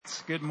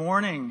Good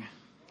morning.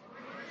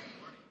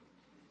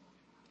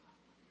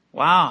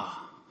 Wow.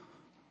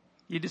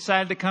 You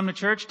decided to come to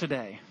church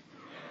today.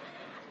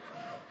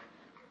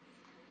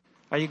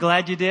 Are you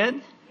glad you did?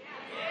 Yes.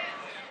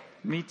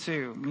 Me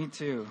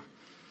too.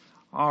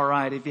 All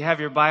right. If you have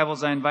your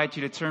Bibles, I invite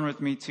you to turn with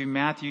me to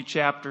Matthew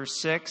chapter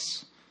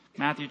 6.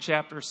 Matthew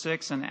chapter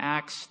 6 and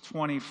Acts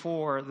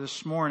 24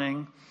 this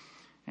morning.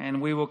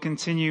 And we will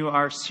continue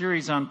our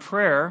series on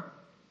prayer.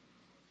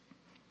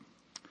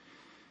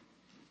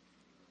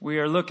 We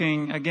are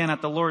looking again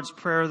at the Lord's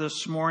Prayer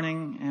this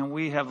morning, and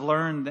we have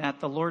learned that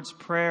the Lord's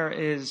Prayer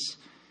is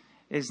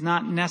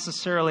not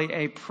necessarily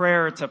a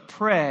prayer to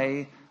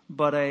pray,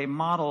 but a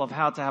model of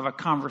how to have a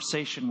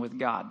conversation with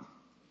God.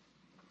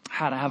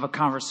 How to have a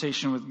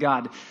conversation with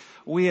God.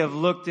 We have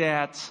looked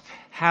at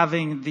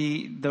having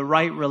the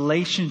right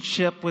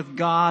relationship with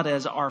God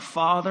as our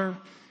Father.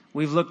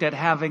 We've looked at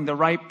having the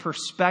right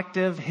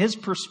perspective, His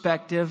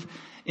perspective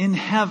in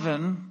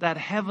heaven, that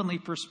heavenly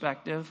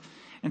perspective.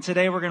 And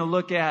today we're going to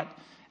look at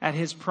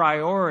His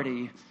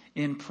priority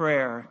in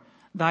prayer.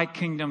 Thy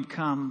kingdom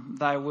come,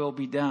 thy will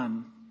be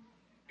done.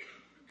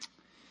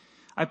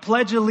 I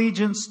pledge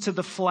allegiance to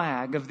the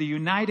flag of the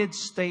United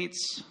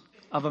States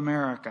of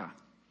America.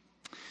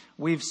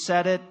 We've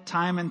said it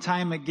time and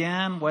time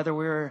again, whether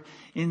we're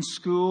in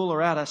school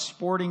or at a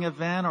sporting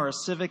event or a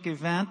civic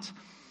event.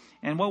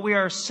 And what we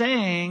are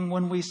saying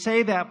when we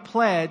say that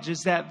pledge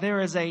is that there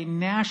is a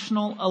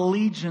national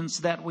allegiance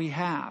that we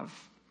have.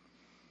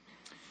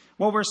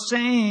 What we're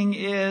saying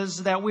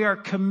is that we are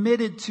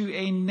committed to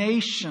a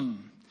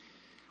nation.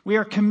 We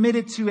are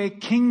committed to a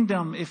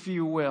kingdom, if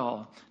you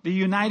will, the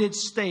United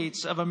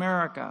States of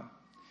America.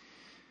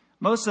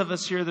 Most of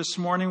us here this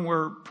morning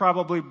were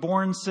probably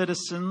born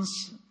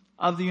citizens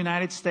of the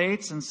United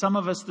States, and some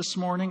of us this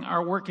morning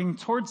are working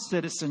towards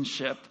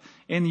citizenship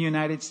in the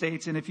United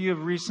States. And if you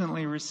have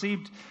recently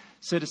received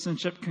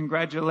citizenship,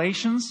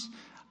 congratulations.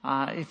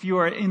 If you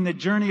are in the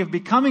journey of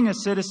becoming a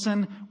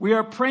citizen, we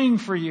are praying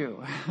for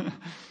you.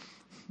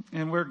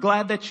 And we're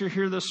glad that you're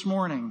here this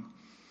morning.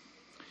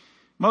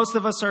 Most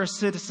of us are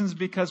citizens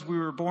because we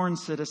were born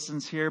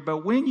citizens here.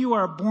 But when you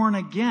are born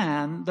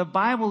again, the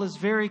Bible is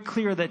very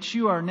clear that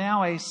you are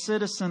now a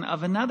citizen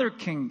of another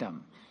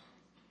kingdom.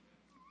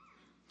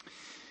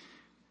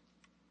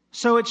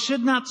 So it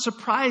should not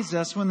surprise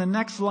us when the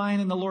next line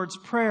in the Lord's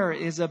Prayer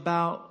is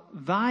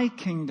about thy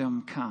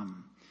kingdom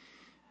come.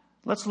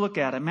 Let's look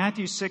at it.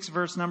 Matthew 6,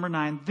 verse number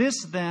 9.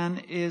 This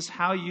then is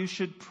how you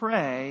should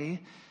pray.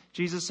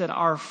 Jesus said,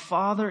 Our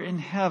Father in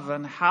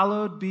heaven,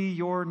 hallowed be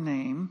your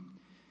name.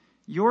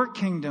 Your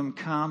kingdom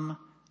come,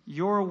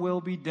 your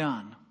will be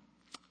done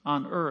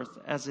on earth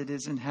as it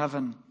is in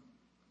heaven.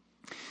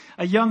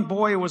 A young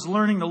boy was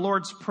learning the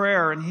Lord's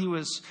Prayer, and he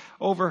was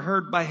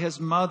overheard by his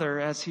mother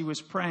as he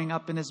was praying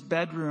up in his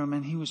bedroom,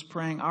 and he was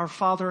praying, Our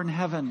Father in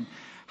heaven,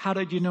 how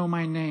did you know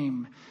my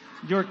name?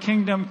 Your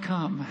kingdom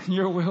come,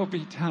 your will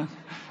be done.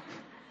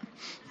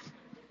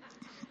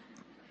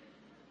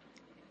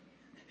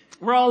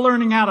 We're all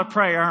learning how to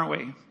pray, aren't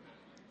we?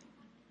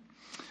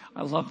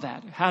 I love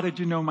that. How did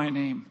you know my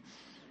name?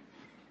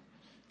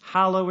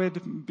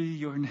 Hallowed be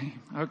your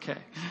name. Okay.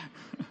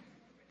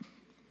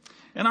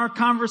 In our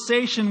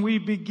conversation, we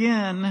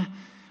begin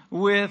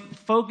with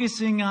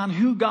focusing on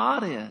who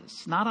God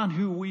is, not on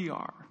who we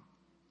are.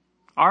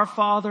 Our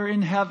Father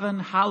in heaven,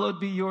 hallowed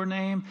be your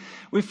name.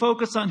 We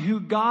focus on who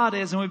God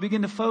is, and we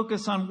begin to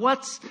focus on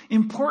what's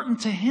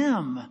important to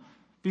Him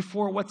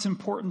before what's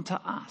important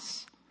to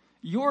us.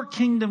 Your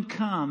kingdom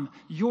come,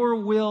 your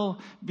will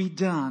be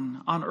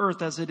done on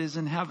earth as it is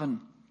in heaven.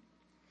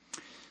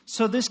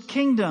 So this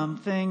kingdom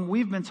thing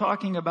we've been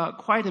talking about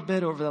quite a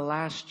bit over the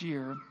last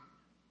year.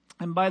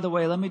 And by the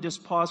way, let me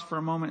just pause for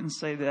a moment and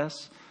say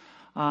this.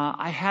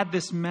 I had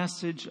this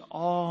message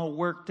all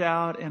worked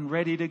out and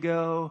ready to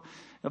go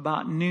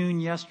about noon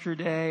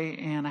yesterday,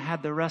 and I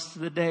had the rest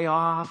of the day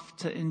off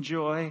to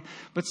enjoy.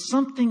 But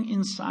something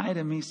inside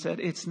of me said,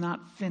 it's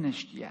not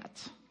finished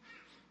yet.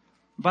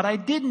 But I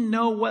didn't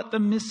know what the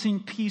missing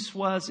piece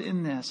was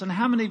in this. And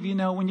how many of you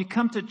know when you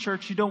come to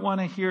church, you don't want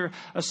to hear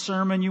a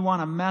sermon, you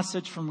want a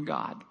message from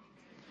God.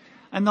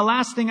 And the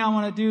last thing I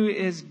want to do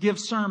is give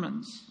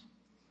sermons.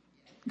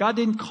 God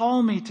didn't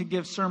call me to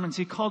give sermons.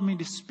 He called me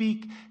to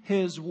speak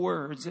His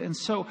words. And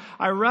so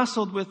I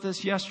wrestled with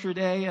this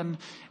yesterday, and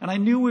I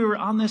knew we were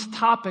on this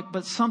topic,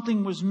 but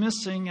something was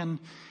missing. And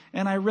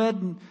I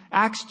read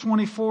Acts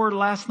 24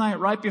 last night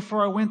right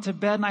before I went to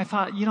bed, and I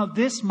thought,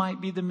 this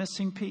might be the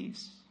missing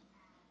piece.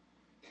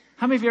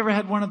 How many of you ever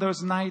had one of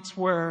those nights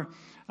where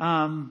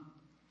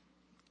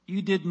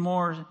you did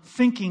more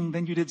thinking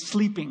than you did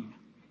sleeping?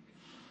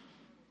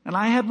 And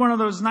I had one of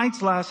those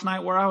nights last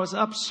night where I was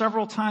up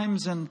several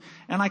times and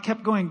I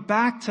kept going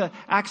back to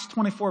Acts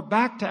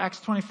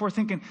 24,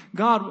 thinking,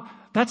 God,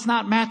 that's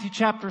not Matthew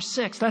chapter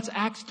 6, that's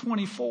Acts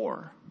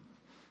 24.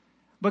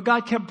 But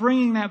God kept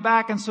bringing that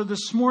back, and so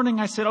this morning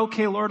I said,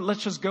 okay, Lord,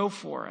 let's just go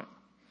for it.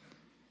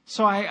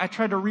 So I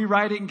tried to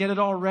rewrite it and get it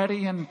all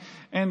ready. And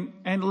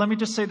let me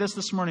just say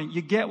this morning.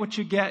 You get what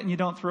you get and you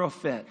don't throw a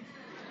fit.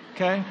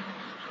 Okay?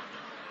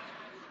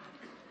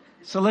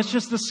 So let's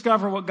just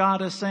discover what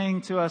God is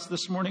saying to us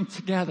this morning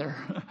together.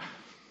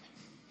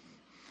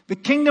 The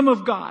kingdom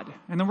of God,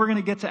 and then we're going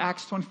to get to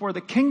Acts 24.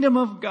 The kingdom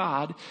of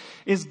God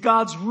is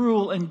God's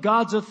rule and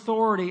God's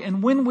authority.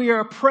 And when we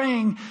are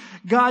praying,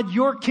 God,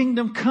 your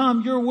kingdom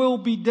come, your will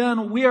be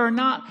done, we are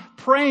not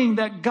praying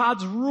that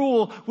God's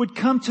rule would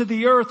come to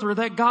the earth or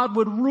that God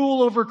would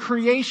rule over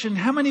creation.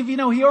 How many of you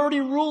know He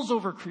already rules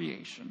over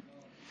creation?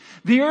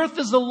 The earth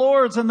is the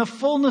Lord's and the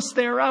fullness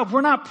thereof. We're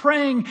not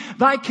praying,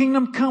 thy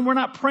kingdom come. We're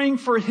not praying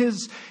for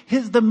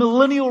the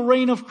millennial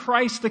reign of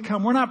Christ to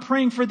come. We're not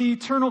praying for the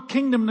eternal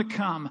kingdom to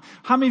come.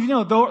 How many of you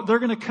know they're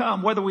going to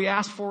come whether we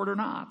ask for it or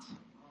not?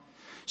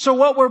 So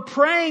what we're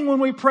praying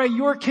when we pray,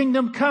 your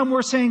kingdom come,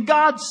 we're saying,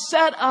 God,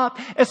 set up,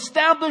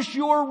 establish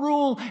your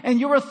rule and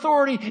your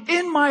authority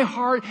in my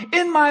heart,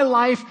 in my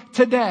life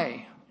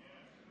today.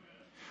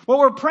 What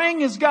we're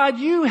praying is, God,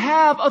 you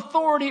have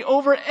authority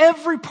over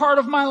every part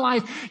of my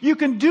life. You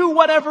can do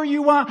whatever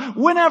you want,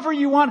 whenever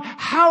you want,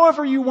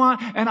 however you want,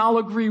 and I'll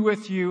agree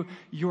with you.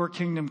 Your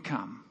kingdom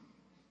come.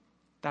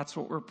 That's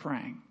what we're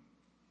praying.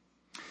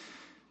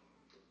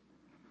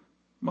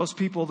 Most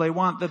people, they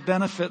want the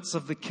benefits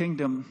of the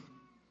kingdom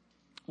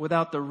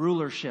without the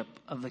rulership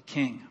of the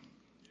king.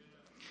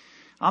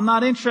 I'm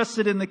not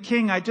interested in the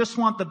king. I just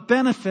want the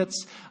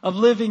benefits of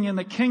living in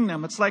the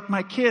kingdom. It's like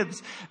my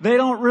kids. They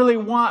don't really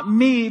want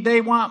me. They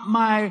don't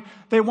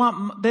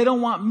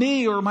want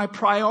me or my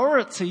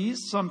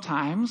priorities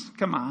sometimes.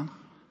 Come on.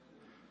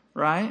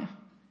 Right?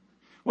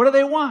 What do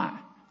they want?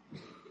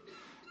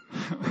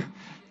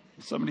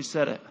 Somebody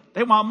said it.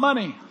 They want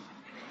money.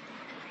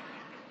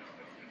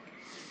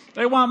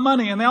 They want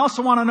money, and they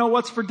also want to know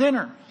what's for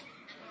dinner.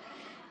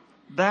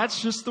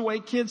 That's just the way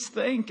kids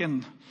think.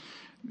 And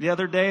the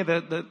other day,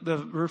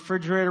 the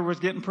refrigerator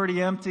was getting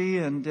pretty empty,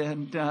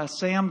 and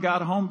Sam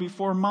got home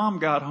before Mom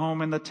got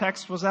home, and the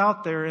text was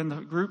out there in the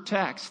group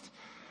text.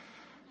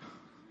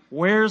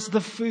 Where's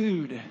the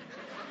food?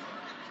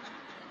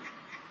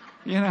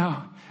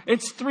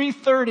 It's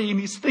 3:30, and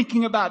he's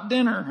thinking about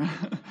dinner.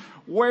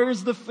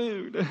 Where's the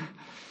food?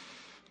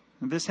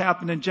 This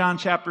happened in John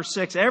chapter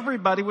 6.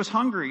 Everybody was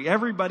hungry.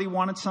 Everybody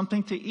wanted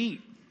something to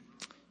eat.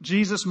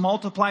 Jesus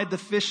multiplied the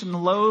fish and the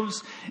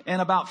loaves,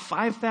 and about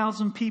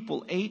 5,000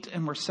 people ate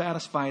and were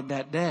satisfied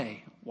that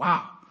day.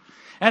 Wow.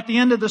 At the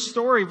end of the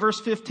story,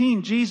 verse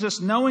 15, Jesus,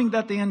 knowing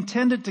that they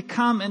intended to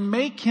come and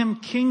make him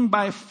king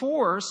by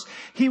force,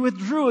 he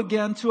withdrew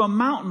again to a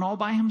mountain all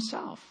by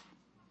himself.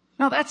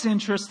 Now that's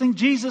interesting.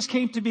 Jesus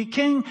came to be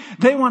king.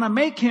 They want to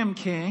make him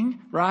king,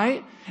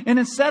 right? And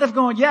instead of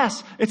going,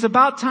 yes, it's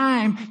about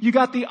time, you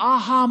got the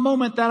aha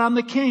moment that I'm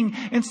the king.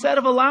 Instead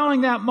of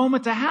allowing that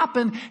moment to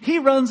happen, he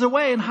runs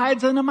away and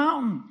hides in a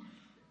mountain.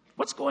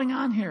 What's going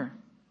on here?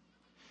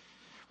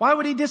 Why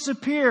would he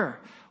disappear?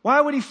 Why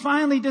would he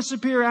finally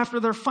disappear after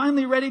they're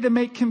finally ready to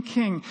make him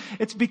king?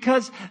 It's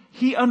because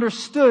he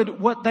understood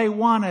what they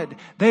wanted.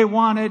 They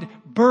wanted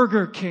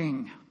Burger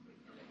King.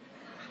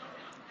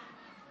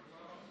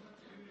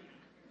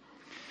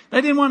 They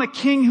didn't want a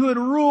king who would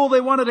rule.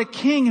 They wanted a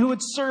king who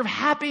would serve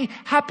happy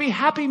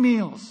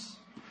meals.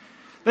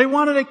 They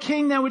wanted a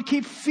king that would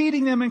keep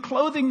feeding them and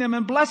clothing them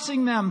and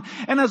blessing them.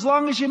 And as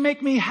long as you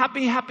make me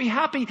happy,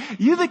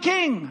 you're the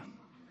king.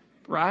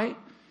 Right?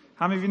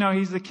 How many of you know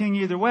he's the king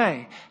either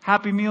way?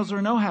 Happy meals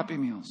or no happy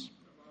meals.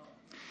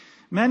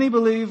 Many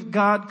believe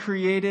God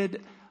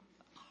created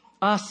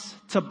us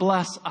to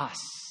bless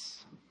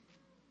us.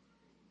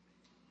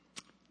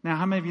 Now,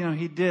 how many of you know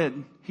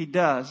He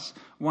does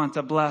want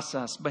to bless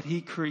us, but he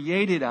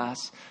created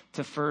us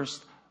to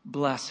first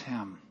bless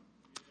him.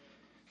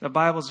 The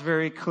Bible's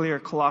very clear.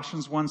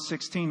 Colossians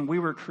 1:16, we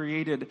were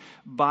created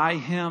by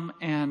him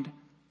and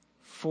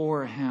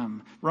for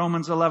him.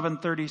 Romans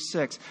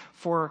 11:36,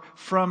 for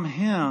from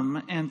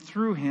him and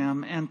through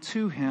him and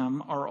to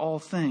him are all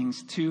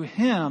things. To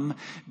him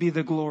be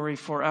the glory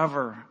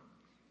forever.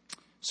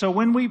 So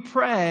when we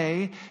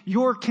pray,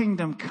 your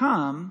kingdom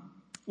come,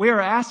 we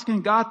are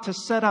asking God to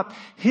set up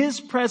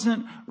his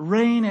present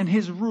reign and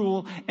his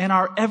rule in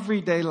our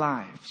everyday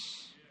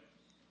lives.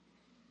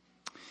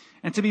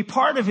 And to be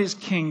part of his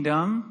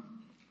kingdom,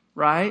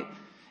 right?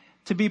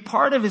 To be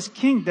part of his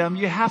kingdom,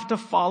 you have to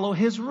follow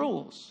his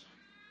rules.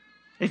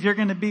 If you're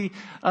going to be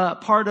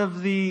part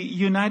of the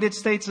United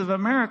States of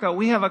America,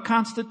 we have a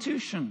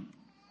constitution.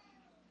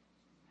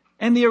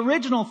 And the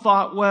original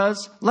thought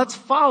was, let's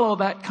follow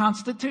that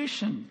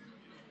constitution.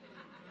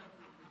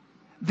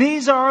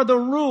 These are the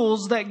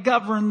rules that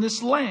govern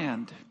this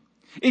land.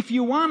 If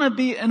you want to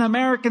be an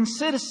American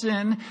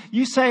citizen,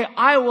 you say,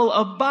 I will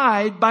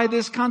abide by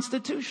this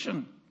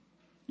Constitution.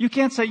 You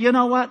can't say, you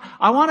know what?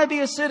 I want to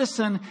be a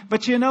citizen,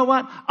 but you know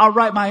what? I'll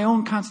write my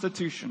own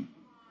Constitution.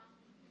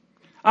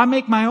 I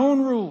make my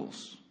own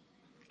rules.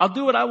 I'll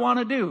do what I want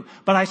to do,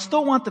 but I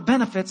still want the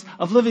benefits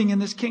of living in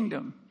this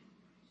kingdom.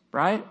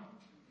 Right?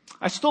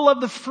 I still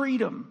love the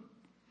freedom.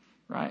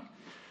 Right?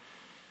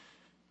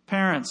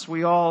 Parents,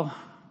 we all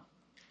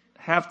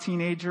have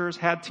teenagers,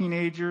 had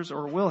teenagers,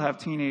 or will have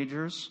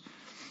teenagers.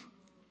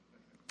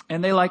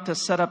 And they like to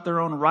set up their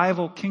own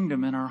rival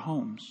kingdom in our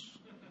homes.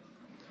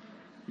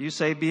 You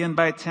say be in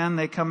by 10,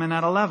 they come in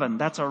at 11.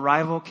 That's a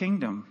rival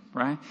kingdom,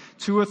 right?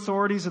 Two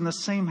authorities in the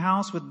same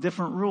house with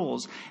different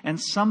rules.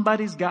 And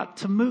somebody's got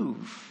to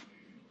move.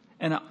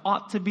 And it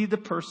ought to be the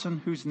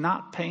person who's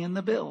not paying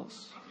the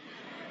bills.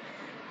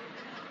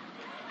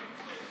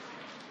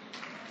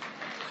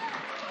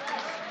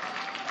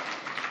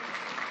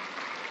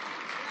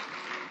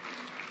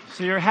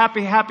 So you're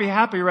happy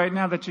right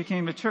now that you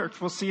came to church.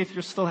 We'll see if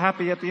you're still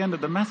happy at the end of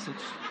the message.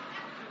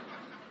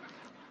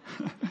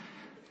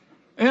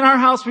 In our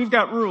house, we've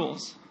got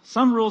rules.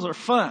 Some rules are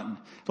fun.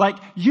 Like,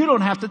 you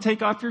don't have to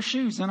take off your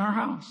shoes in our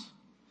house.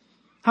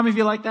 How many of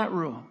you like that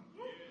rule?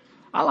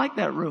 I like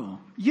that rule.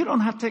 You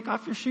don't have to take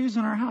off your shoes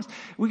in our house.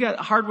 We got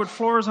hardwood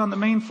floors on the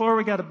main floor.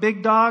 We got a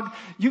big dog.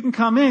 You can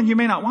come in. You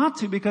may not want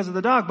to because of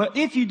the dog. But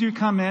if you do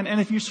come in and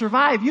if you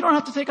survive, you don't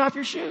have to take off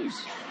your shoes.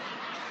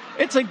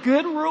 It's a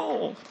good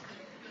rule.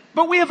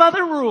 But we have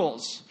other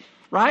rules,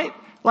 right?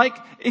 Like,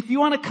 if you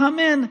want to come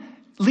in,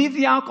 leave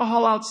the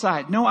alcohol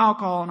outside. No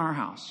alcohol in our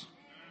house.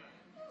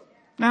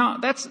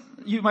 Now,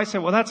 you might say,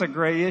 well, that's a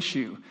gray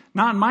issue.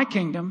 Not in my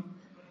kingdom.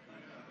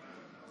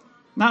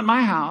 Not in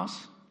my house.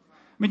 I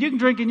mean, you can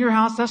drink in your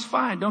house. That's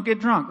fine. Don't get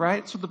drunk,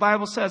 right? That's what the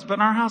Bible says. But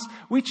in our house,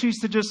 we choose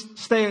to just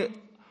stay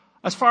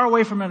as far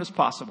away from it as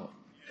possible.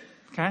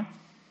 Okay?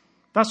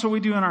 That's what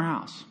we do in our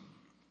house.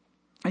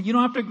 And you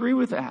don't have to agree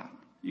with that.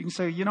 You can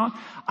say, you know what?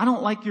 I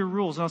don't like your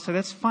rules. I'll say,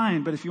 that's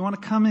fine. But if you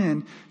want to come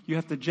in, you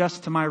have to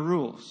adjust to my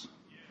rules.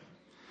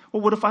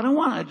 Well, what if I don't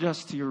want to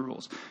adjust to your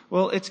rules?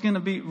 Well, it's going to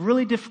be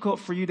really difficult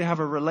for you to have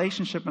a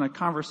relationship and a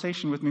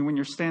conversation with me when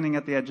you're standing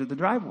at the edge of the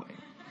driveway.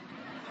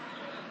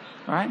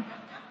 Right?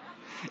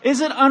 Is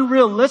it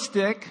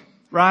unrealistic,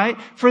 right,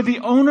 for the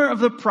owner of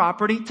the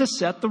property to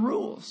set the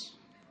rules?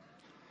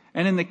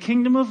 And in the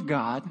kingdom of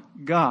God,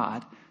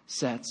 God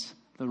sets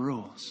the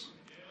rules.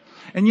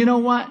 And you know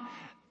what?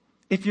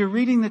 If you're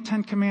reading the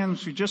Ten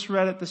Commandments, we just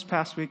read it this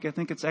past week. I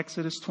think it's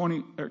Exodus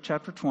 20 or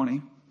chapter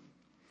 20.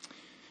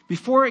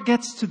 Before it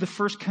gets to the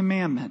first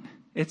commandment,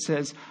 it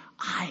says,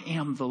 I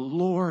am the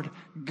Lord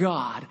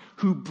God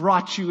who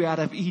brought you out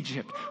of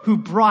Egypt, who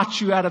brought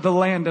you out of the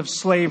land of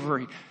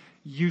slavery.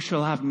 You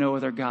shall have no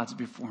other gods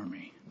before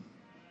me.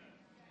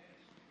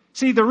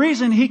 See, the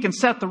reason he can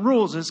set the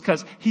rules is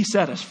because he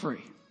set us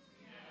free.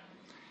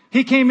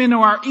 He came into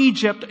our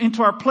Egypt,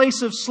 into our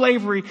place of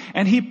slavery,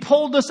 and he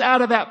pulled us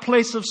out of that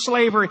place of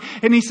slavery.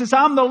 And he says,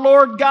 I'm the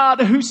Lord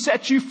God who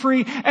set you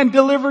free and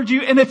delivered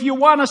you. And if you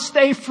want to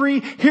stay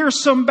free,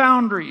 here's some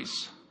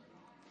boundaries.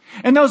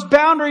 And those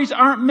boundaries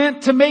aren't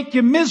meant to make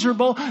you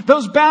miserable.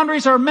 Those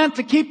boundaries are meant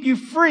to keep you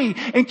free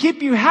and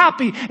keep you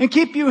happy and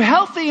keep you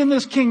healthy in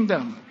this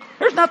kingdom.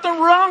 There's nothing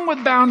wrong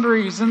with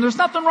boundaries and there's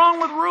nothing wrong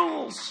with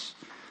rules.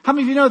 How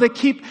many of you know they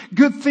keep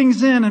good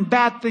things in and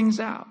bad things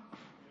out?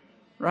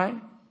 Right?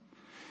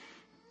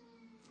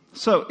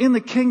 So in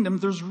the kingdom,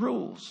 there's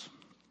rules.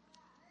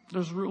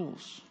 There's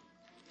rules.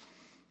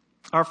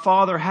 Our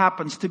Father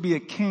happens to be a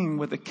king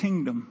with a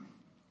kingdom.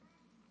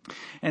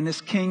 And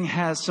this king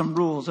has some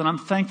rules. And I'm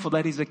thankful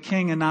that he's a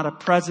king and not a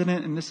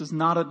president. And this is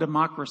not a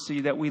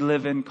democracy that we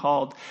live in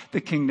called the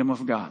kingdom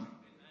of God.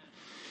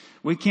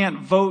 We can't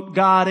vote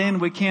God in.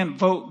 We can't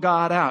vote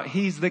God out.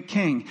 He's the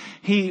king.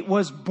 He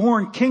was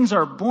born. Kings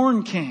are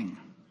born king.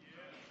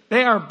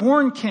 They are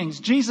born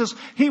kings. Jesus,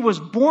 he was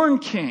born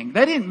king.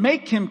 They didn't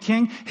make him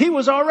king. He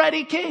was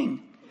already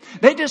king.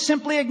 They just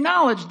simply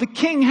acknowledged the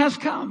king has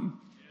come.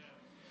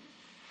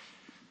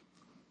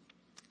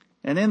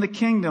 And in the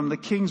kingdom, the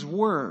king's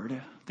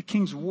word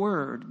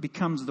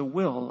becomes the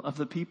will of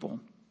the people.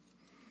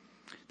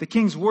 The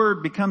king's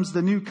word becomes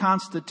the new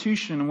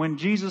constitution. When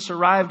Jesus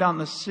arrived on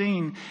the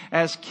scene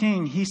as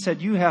king, he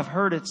said, you have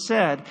heard it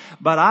said,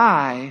 but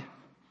I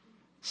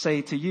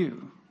say to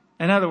you.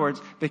 In other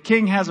words, the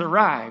king has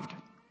arrived.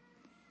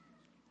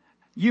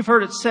 You've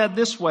heard it said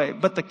this way,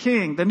 but the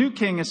king, the new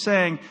king is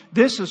saying,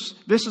 this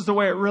is the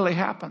way it really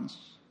happens.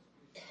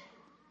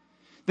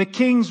 The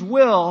king's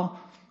will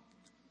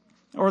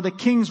or the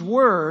king's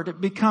word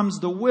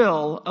becomes the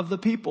will of the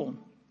people.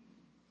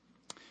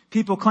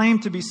 People claim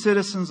to be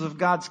citizens of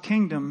God's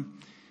kingdom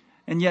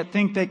and yet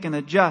think they can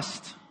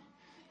adjust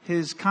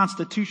his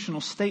constitutional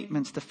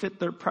statements to fit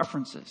their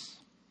preferences.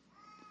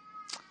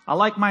 I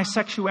like my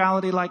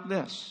sexuality like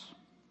this.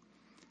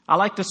 I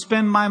like to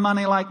spend my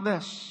money like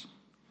this.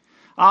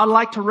 I'd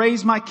like to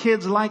raise my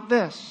kids like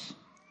this.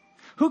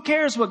 Who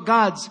cares what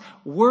God's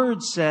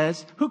word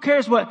says? Who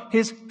cares what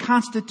his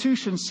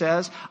constitution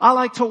says? I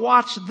like to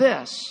watch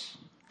this.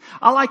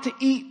 I like to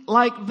eat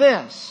like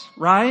this,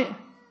 right?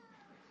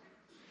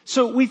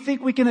 So we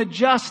think we can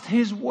adjust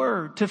his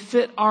word to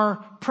fit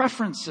our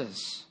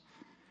preferences.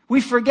 We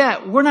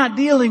forget we're not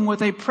dealing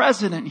with a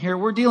president here.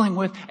 We're dealing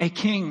with a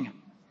king.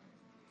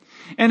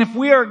 And if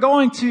we are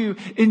going to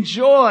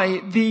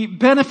enjoy the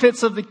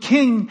benefits of the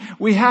king,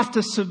 we have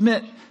to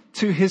submit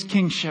to his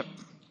kingship.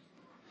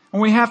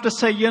 And we have to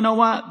say, you know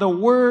what? The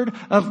word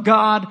of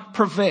God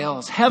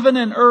prevails. Heaven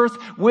and earth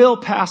will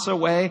pass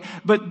away.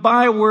 But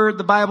my word,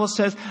 the Bible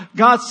says,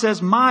 God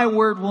says, my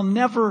word will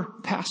never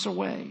pass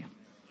away.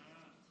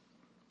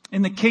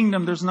 In the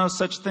kingdom, there's no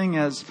such thing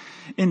as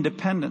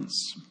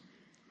independence.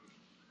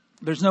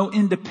 There's no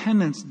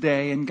Independence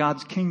Day in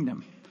God's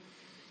kingdom.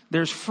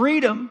 There's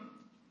freedom.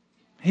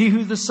 He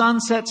who the Son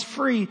sets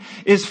free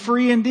is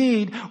free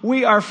indeed.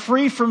 We are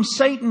free from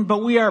Satan,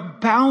 but we are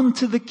bound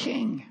to the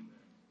King.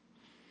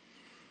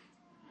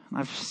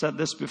 I've said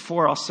this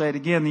before, I'll say it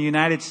again. The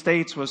United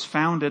States was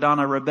founded on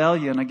a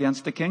rebellion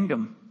against the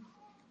kingdom.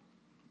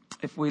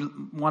 If we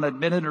want to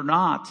admit it or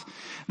not.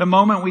 The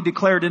moment we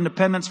declared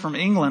independence from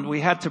England, we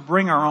had to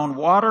bring our own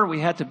water. We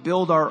had to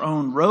build our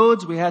own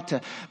roads. We had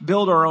to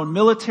build our own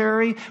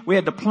military. We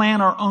had to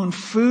plant our own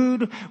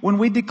food. When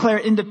we declare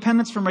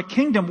independence from a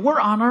kingdom, we're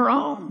on our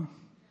own.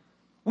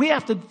 We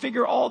have to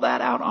figure all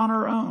that out on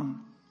our own.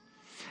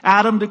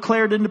 Adam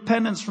declared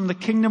independence from the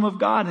kingdom of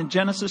God in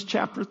Genesis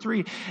chapter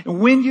 3. And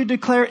when you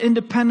declare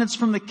independence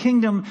from the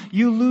kingdom,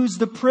 you lose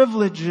the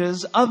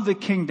privileges of the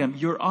kingdom.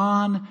 You're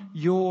on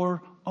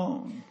your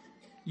own.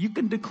 You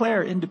can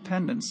declare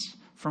independence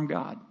from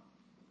God.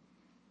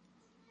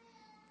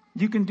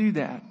 You can do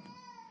that.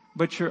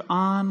 But you're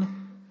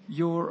on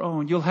your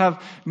own. You'll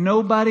have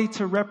nobody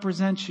to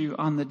represent you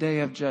on the day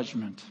of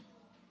judgment.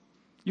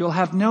 You'll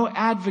have no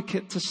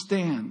advocate to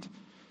stand.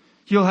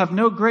 You'll have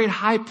no great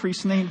high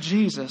priest named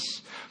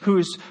Jesus who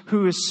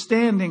is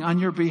standing on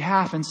your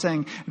behalf and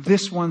saying,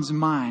 this one's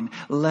mine.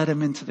 Let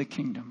him into the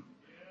kingdom.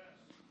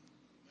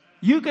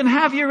 You can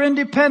have your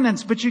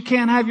independence, but you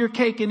can't have your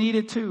cake and eat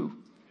it too.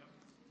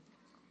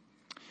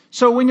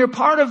 So when you're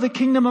part of the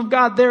kingdom of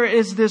God, there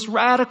is this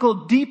radical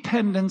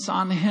dependence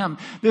on Him,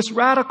 this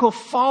radical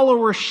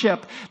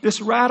followership, this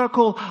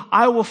radical,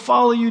 I will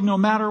follow you no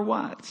matter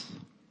what.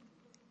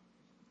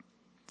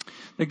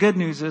 The good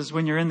news is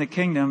when you're in the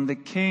kingdom, the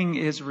king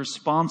is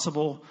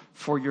responsible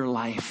for your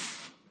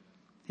life.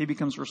 He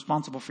becomes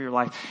responsible for your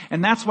life.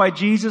 And that's why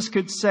Jesus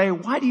could say,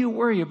 why do you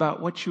worry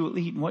about what you will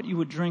eat and what you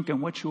will drink and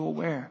what you will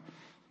wear?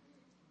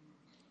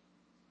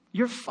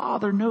 Your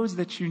Father knows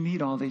that you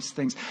need all these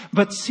things.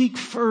 But seek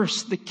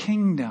first the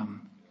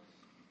kingdom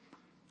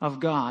of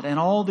God. And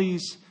all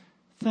these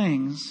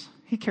things,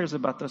 He cares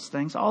about those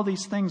things. All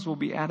these things will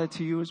be added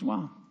to you as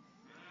well.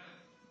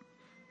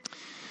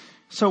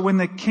 So when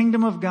the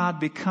kingdom of God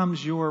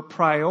becomes your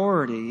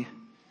priority,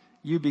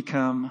 you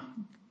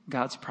become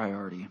God's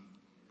priority.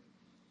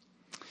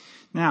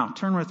 Now,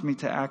 turn with me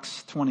to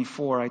Acts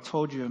 24. I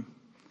told you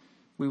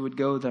we would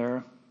go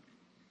there.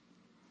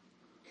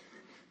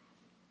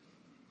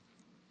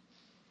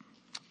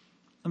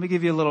 Let me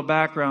give you a little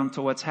background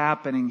to what's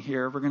happening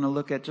here. We're going to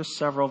look at just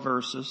several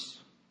verses.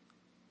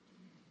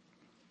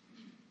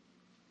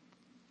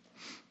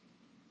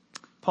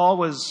 Paul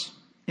was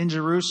in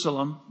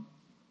Jerusalem.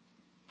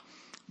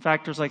 In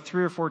fact, there's like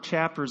 3 or 4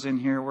 chapters in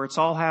here where it's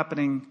all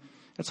happening.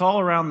 It's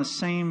all around the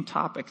same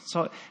topic.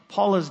 So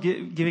Paul is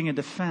giving a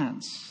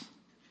defense.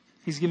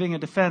 He's giving a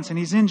defense, and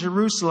he's in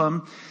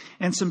Jerusalem,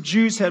 and some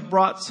Jews had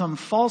brought some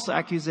false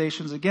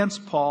accusations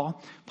against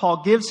Paul.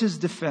 Paul gives his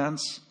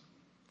defense.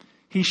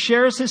 He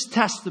shares his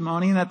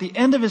testimony, and at the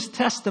end of his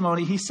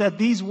testimony, he said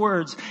these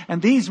words,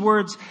 and these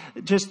words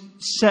just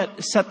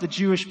set the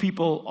Jewish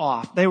people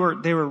off. They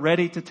were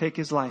ready to take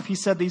his life. He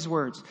said these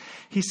words.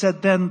 He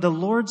said, "Then the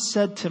Lord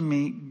said to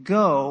me,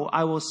 go,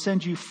 I will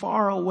send you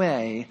far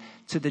away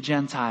to the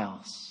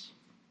Gentiles."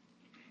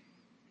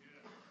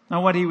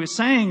 Now what he was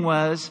saying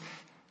was,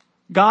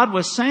 God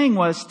was saying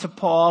was to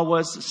Paul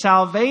was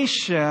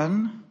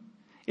salvation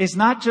is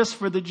not just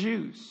for the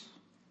Jews.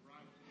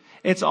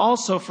 It's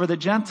also for the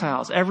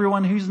Gentiles,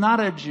 everyone who's not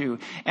a Jew.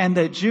 And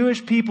the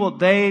Jewish people,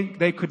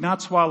 they could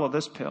not swallow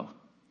this pill.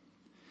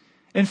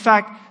 In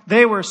fact,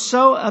 they were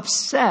so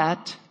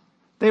upset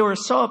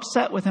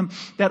with him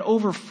that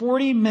over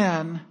 40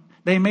 men,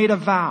 they made a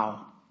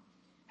vow.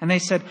 And they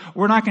said,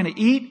 we're not going to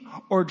eat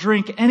or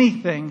drink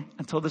anything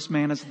until this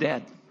man is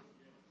dead.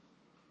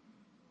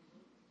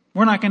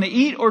 We're not going to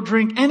eat or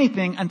drink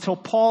anything until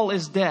Paul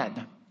is dead.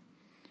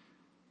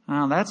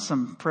 Now, that's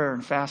some prayer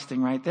and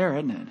fasting right there,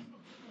 isn't it?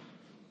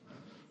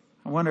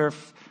 I wonder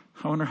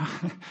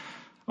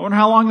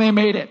how long they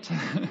made it.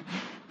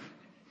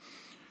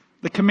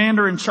 The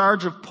commander in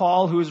charge of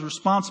Paul, who is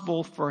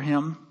responsible for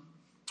him,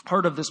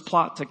 heard of this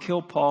plot to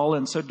kill Paul.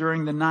 And so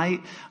during the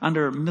night,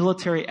 under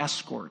military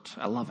escort,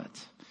 I love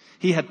it,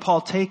 he had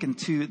Paul taken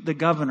to the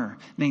governor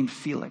named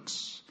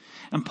Felix.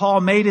 And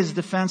Paul made his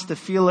defense to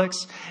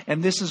Felix.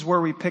 And this is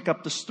where we pick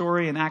up the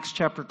story in Acts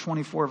chapter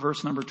 24,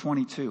 verse number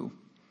 22.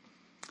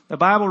 The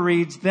Bible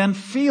reads, "Then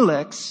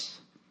Felix,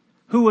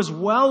 who was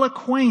well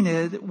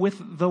acquainted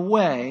with the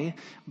way,"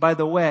 by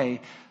the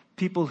way,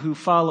 people who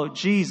followed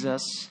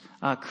Jesus,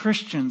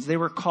 Christians, they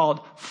were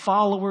called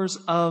followers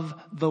of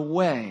the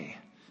way.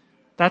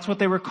 That's what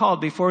they were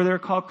called before they were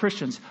called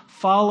Christians.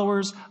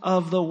 Followers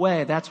of the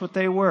way. That's what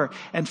they were.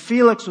 And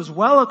Felix was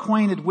well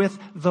acquainted with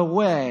the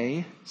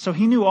way. So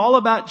he knew all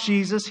about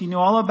Jesus. He knew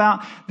all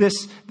about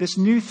this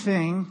new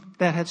thing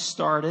that had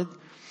started.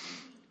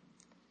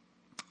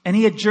 And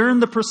he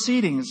adjourned the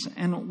proceedings.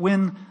 And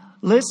when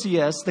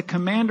Lysias, the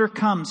commander,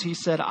 comes, he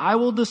said, "I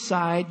will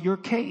decide your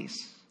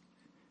case."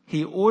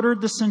 He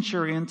ordered the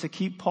centurion to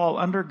keep Paul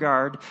under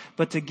guard,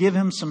 but to give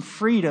him some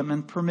freedom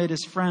and permit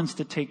his friends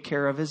to take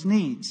care of his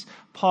needs.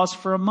 Pause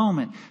for a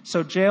moment.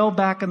 So jail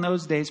back in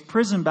those days,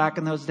 prison back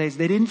in those days,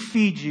 they didn't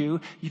feed you.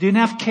 You didn't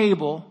have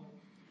cable.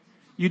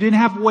 You didn't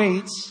have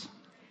weights.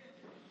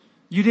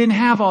 You didn't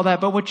have all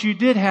that. But what you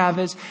did have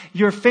is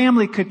your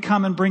family could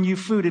come and bring you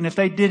food. And if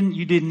they didn't,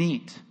 you didn't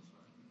eat.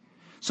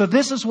 So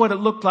this is what it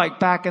looked like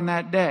back in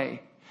that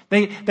day.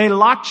 They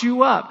locked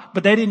you up,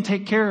 but they didn't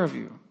take care of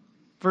you.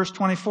 Verse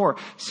 24,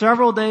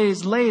 several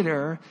days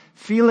later,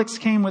 Felix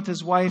came with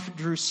his wife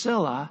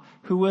Drusilla,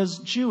 who was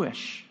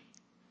Jewish.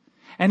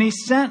 And he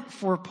sent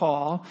for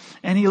Paul,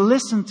 and he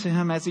listened to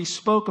him as he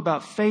spoke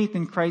about faith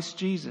in Christ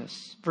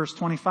Jesus. Verse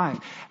 25,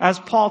 as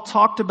Paul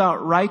talked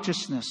about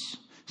righteousness,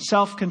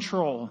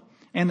 self-control,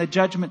 and the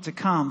judgment to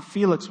come,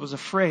 Felix was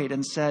afraid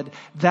and said,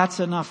 that's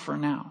enough for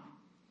now.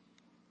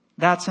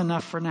 That's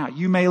enough for now.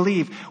 You may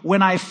leave.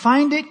 When I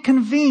find it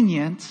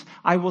convenient,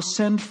 I will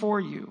send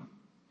for you.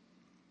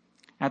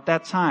 At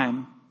that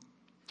time,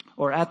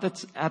 or at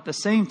the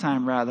same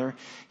time rather,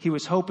 he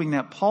was hoping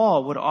that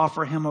Paul would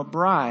offer him a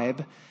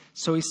bribe,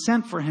 so he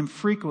sent for him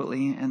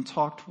frequently and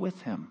talked with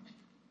him.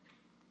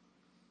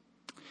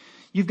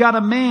 You've got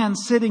a man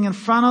sitting in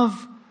front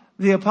of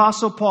the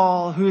Apostle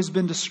Paul who has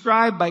been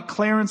described by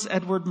Clarence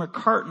Edward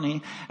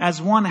Macartney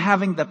as one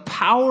having the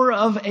power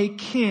of a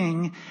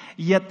king,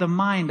 yet the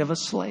mind of a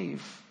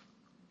slave.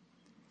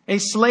 A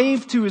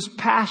slave to his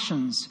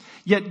passions,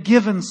 yet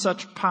given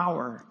such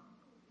power.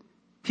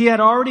 He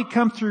had already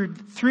come through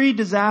 3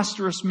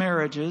 disastrous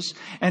marriages,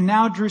 and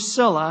now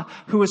Drusilla,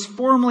 who was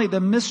formerly the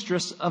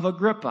mistress of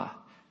Agrippa.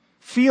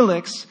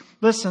 Felix,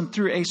 listen,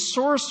 through a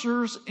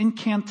sorcerer's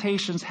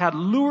incantations, had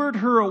lured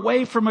her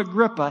away from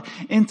Agrippa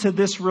into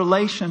this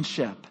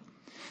relationship.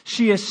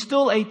 She is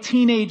still a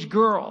teenage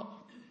girl.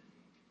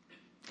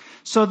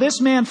 So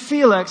this man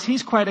Felix,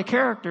 he's quite a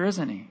character,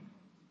 isn't he?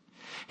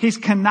 He's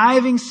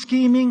conniving,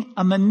 scheming,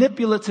 a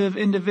manipulative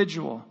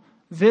individual.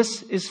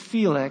 This is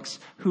Felix,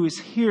 who is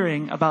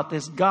hearing about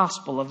this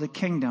gospel of the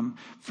kingdom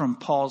from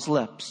Paul's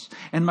lips.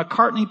 And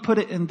Macartney put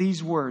it in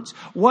these words.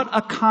 What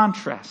a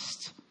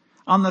contrast.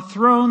 On the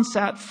throne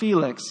sat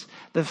Felix,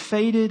 the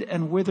faded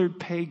and withered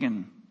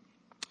pagan.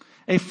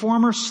 A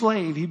former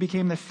slave, he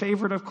became the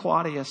favorite of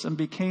Claudius and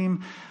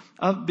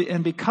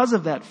because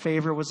of that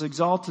favor was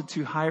exalted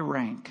to high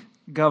rank,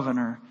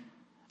 governor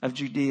of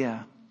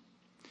Judea.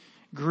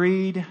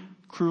 Greed,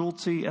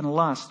 cruelty, and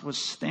lust was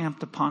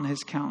stamped upon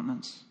his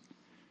countenance.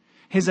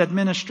 His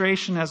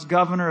administration as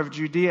governor of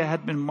Judea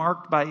had been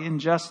marked by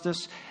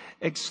injustice,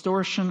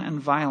 extortion, and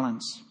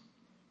violence.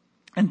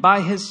 And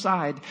by his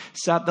side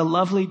sat the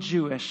lovely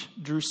Jewish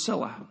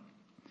Drusilla,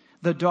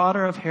 the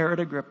daughter of Herod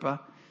Agrippa.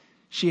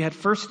 She had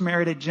first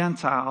married a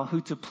Gentile who,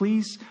 to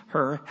please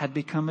her, had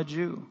become a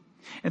Jew.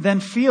 And then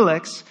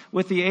Felix,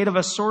 with the aid of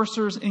a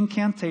sorcerer's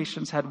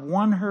incantations, had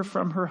won her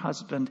from her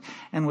husband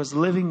and was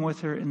living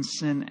with her in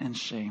sin and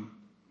shame.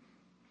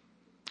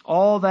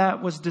 All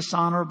that was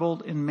dishonorable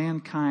in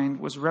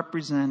mankind was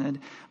represented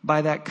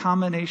by that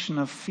combination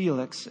of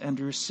Felix and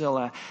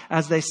Drusilla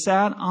as they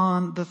sat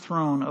on the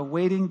throne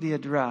awaiting the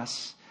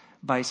address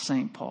by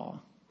St.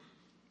 Paul.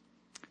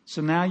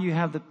 So now you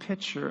have the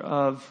picture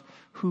of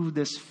who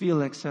this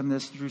Felix and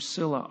this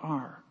Drusilla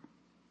are.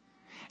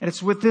 And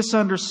it's with this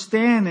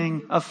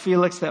understanding of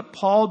Felix that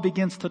Paul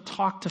begins to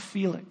talk to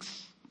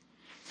Felix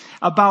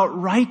about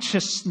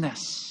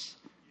righteousness,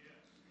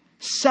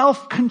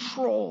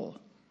 self-control,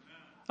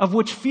 of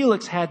which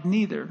Felix had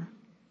neither,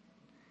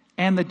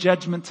 and the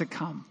judgment to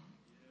come.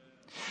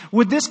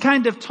 Would this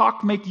kind of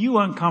talk make you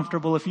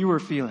uncomfortable if you were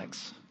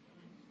Felix?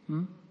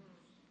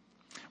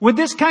 Would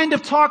this kind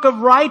of talk of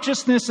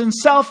righteousness and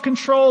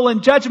self-control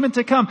and judgment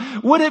to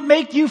come, would it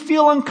make you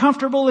feel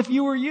uncomfortable if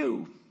you were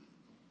you?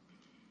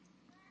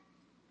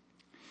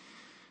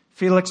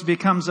 Felix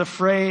becomes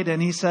afraid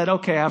and he said,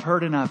 okay, I've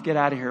heard enough. Get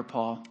out of here,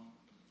 Paul.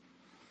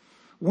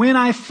 When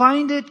I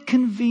find it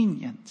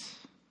convenient,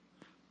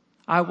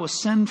 I will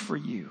send for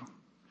you.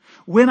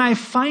 When I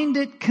find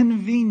it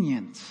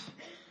convenient,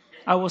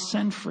 I will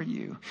send for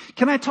you.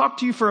 Can I talk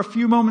to you for a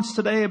few moments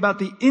today about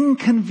the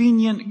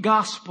inconvenient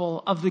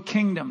gospel of the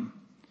kingdom?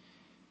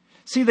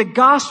 See, the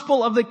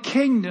gospel of the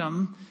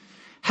kingdom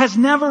has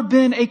never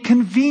been a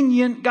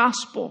convenient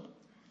gospel.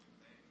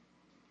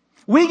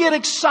 We get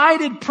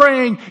excited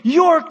praying,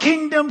 your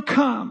kingdom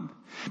come.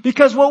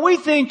 Because what we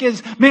think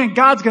is, man,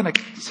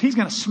 He's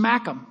going to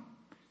smack them.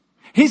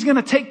 He's going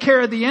to take care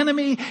of the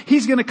enemy.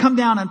 He's going to come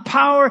down in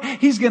power.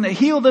 He's going to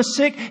heal the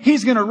sick.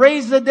 He's going to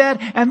raise the dead.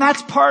 And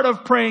that's part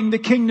of praying the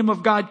kingdom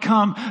of God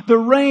come. The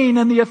reign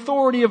and the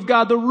authority of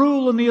God, the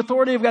rule and the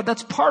authority of God.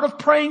 That's part of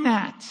praying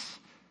that.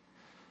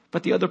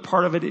 But the other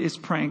part of it is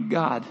praying,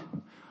 God,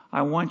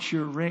 I want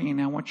your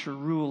reign. I want your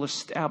rule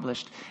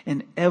established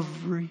in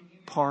every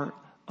part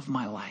of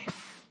my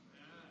life.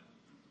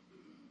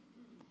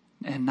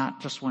 And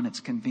not just when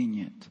it's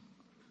convenient.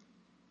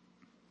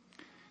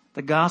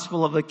 The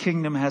gospel of the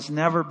kingdom has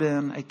never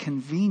been a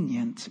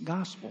convenient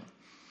gospel.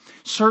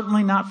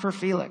 Certainly not for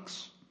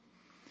Felix.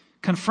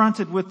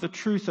 Confronted with the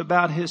truth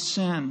about his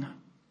sin,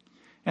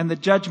 and the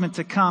judgment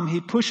to come, he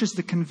pushes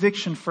the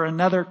conviction for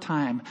another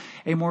time,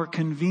 a more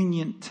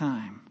convenient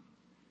time.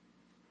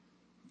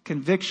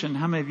 Conviction,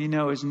 how many of you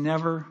know, is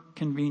never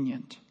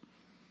convenient.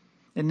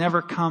 It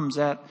never comes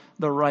at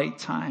the right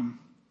time.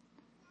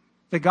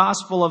 The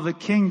gospel of the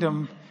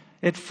kingdom,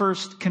 it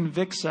first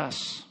convicts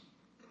us.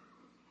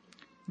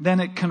 Then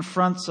it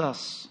confronts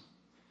us.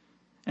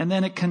 And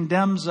then it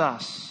condemns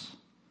us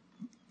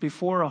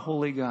before a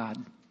holy God.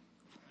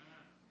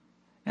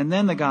 And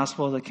then the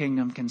gospel of the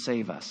kingdom can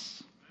save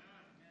us.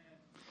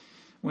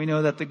 We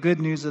know that the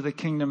good news of the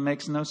kingdom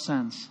makes no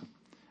sense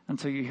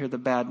until you hear the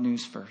bad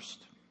news first.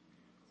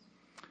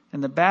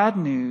 And the bad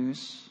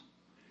news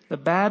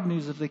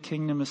of the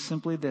kingdom is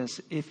simply this.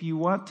 If you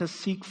want to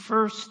seek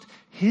first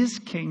His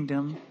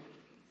kingdom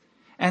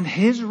and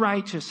His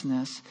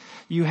righteousness,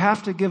 you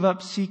have to give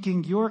up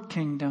seeking your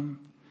kingdom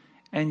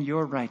and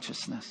your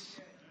righteousness.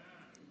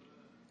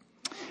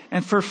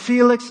 And for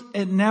Felix,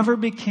 it never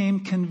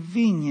became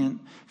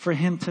convenient for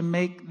him to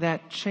make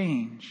that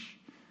change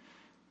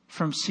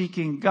from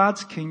seeking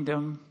God's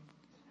kingdom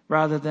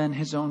rather than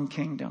his own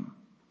kingdom.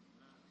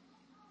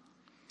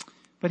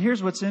 But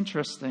here's what's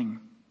interesting.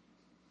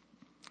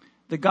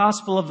 The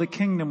gospel of the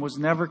kingdom was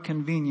never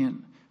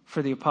convenient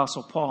for the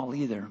Apostle Paul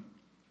either.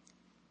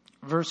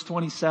 Verse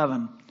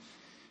 27.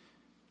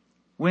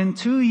 When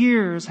 2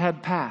 years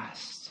had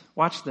passed,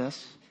 watch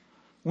this.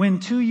 When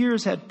 2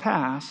 years had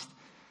passed,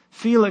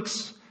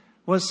 Felix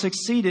was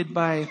succeeded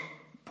by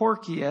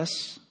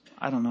Porcius.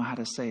 I don't know how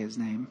to say his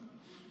name.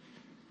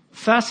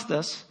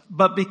 Festus.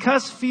 But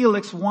because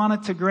Felix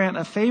wanted to grant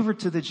a favor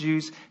to the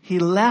Jews, he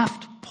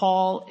left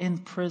Paul in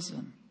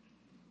prison.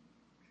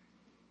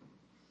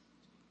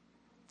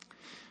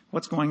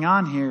 What's going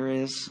on here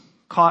is,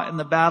 caught in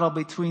the battle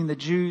between the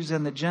Jews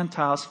and the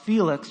Gentiles,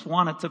 Felix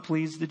wanted to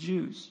please the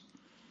Jews.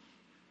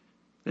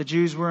 The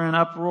Jews were in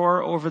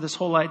uproar over this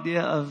whole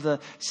idea of the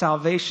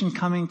salvation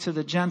coming to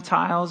the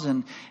Gentiles,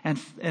 and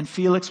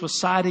Felix was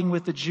siding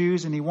with the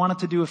Jews, and he wanted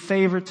to do a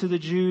favor to the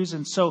Jews.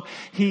 And so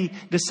he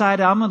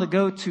decided, I'm going to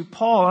go to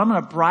Paul. I'm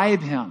going to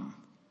bribe him.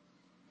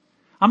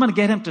 I'm going to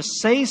get him to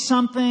say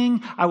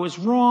something. I was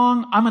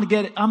wrong. I'm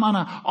going to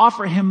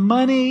offer him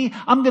money.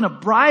 I'm going to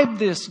bribe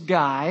this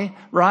guy,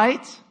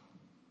 right?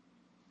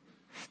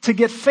 To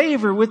get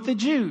favor with the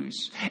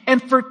Jews.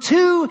 And for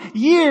 2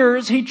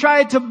 years, he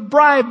tried to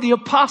bribe the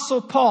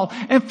Apostle Paul.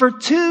 And for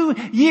 2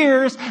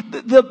 years,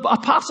 the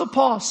Apostle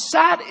Paul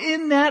sat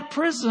in that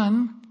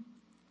prison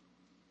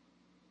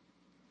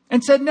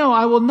and said, no,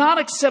 I will not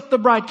accept the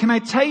bribe. Can I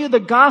tell you, the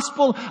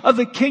gospel of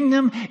the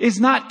kingdom is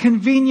not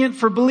convenient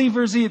for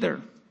believers either.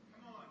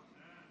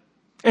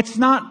 It's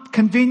not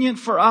convenient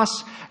for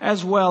us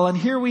as well. And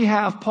here we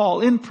have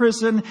Paul in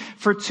prison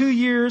for 2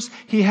 years.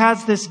 He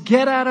has this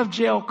get out of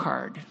jail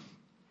card.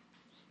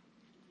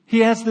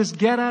 He has this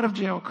get out of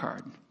jail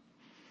card,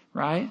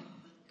 right?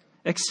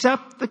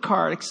 Accept the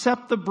card,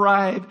 accept the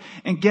bribe,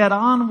 and get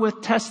on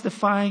with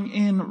testifying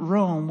in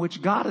Rome,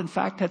 which God, in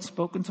fact, had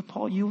spoken to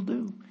Paul, you'll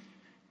do.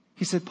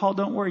 He said, Paul,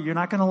 don't worry, you're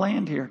not going to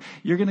land here.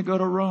 You're going to go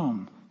to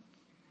Rome.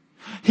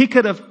 He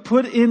could have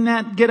put in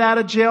that get out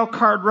of jail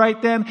card right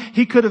then.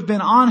 He could have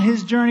been on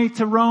his journey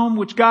to Rome,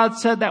 which God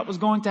said that was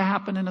going to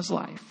happen in his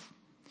life.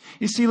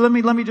 You see, let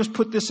me just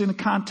put this in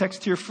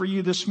context here for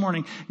you this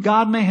morning.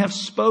 God may have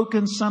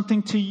spoken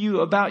something to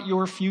you about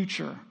your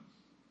future.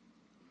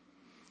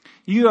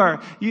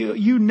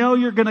 You know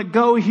you're going to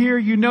go here.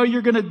 You know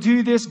you're going to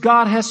do this.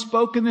 God has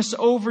spoken this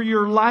over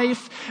your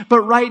life.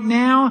 But right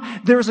now,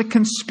 there's a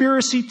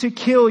conspiracy to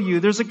kill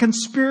you. There's a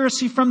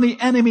conspiracy from the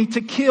enemy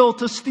to kill,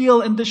 to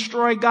steal, and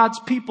destroy God's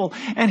people.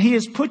 And He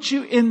has put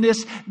you in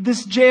this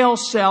jail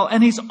cell.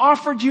 And He's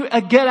offered you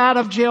a get out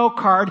of jail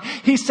card.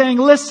 He's saying,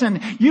 listen,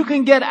 you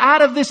can get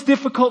out of this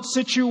difficult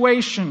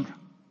situation.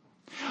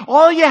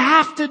 All you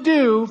have to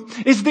do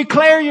is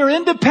declare your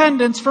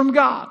independence from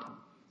God.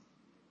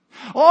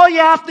 All you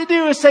have to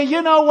do is say,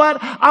 you know what?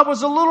 I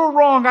was a little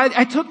wrong.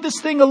 I took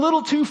this thing a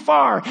little too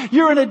far.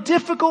 You're in a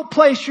difficult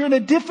place. You're in a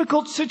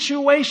difficult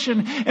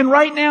situation. And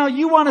right now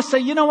you want to say,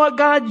 you know what,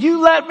 God?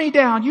 You let me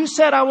down. You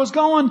said I was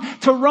going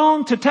to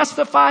Rome to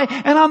testify,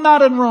 and I'm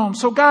not in Rome.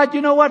 So God,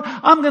 you know what?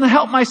 I'm going to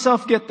help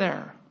myself get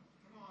there.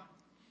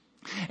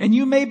 And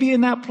you may be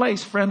in that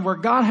place, friend, where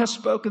God has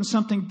spoken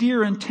something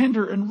dear and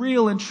tender and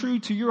real and true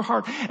to your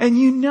heart. And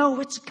you know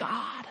it's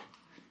God.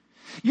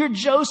 You're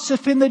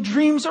Joseph and the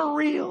dreams are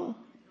real.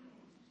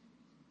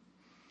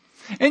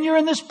 And you're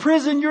in this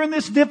prison, you're in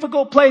this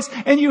difficult place,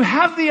 and you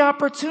have the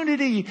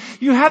opportunity.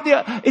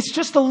 It's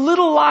just a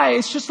little lie.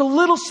 It's just a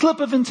little slip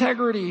of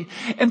integrity.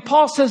 And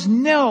Paul says,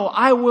 no,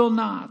 I will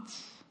not.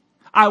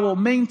 I will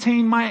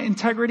maintain my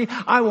integrity.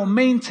 I will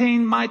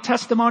maintain my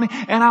testimony,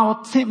 and I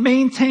will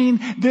maintain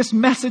this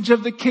message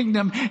of the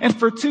kingdom. And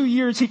for 2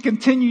 years, he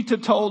continued to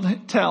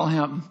tell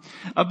him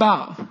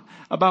about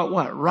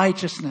what?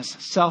 Righteousness,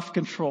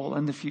 self-control,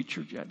 and the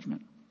future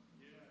judgment.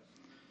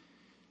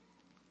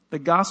 The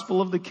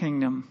gospel of the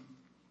kingdom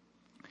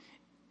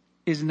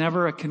is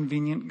never a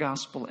convenient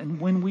gospel.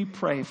 And when we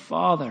pray,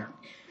 Father,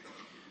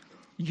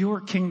 your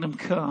kingdom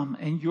come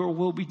and your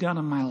will be done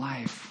in my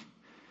life,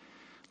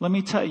 Let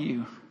me tell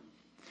you,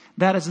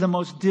 that is the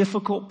most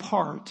difficult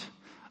part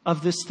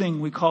of this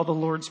thing we call the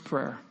Lord's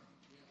Prayer.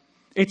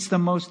 It's the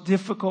most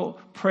difficult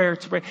prayer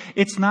to pray.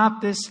 It's not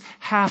this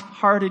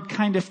half-hearted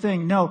kind of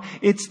thing. No,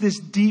 it's this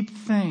deep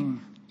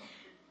thing.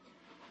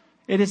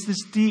 It is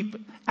this deep,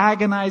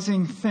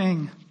 agonizing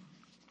thing.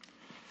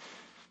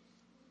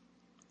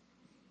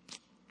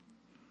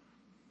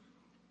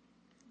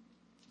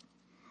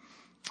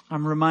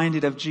 I'm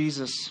reminded of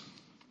Jesus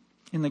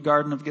in the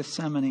Garden of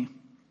Gethsemane.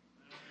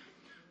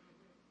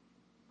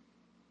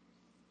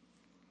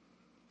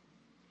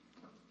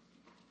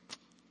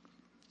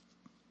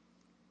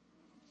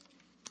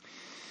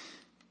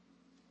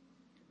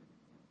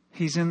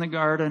 He's in the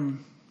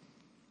garden.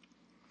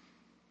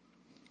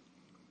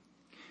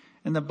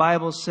 And the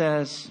Bible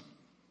says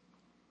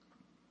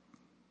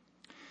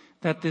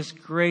that this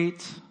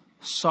great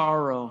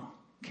sorrow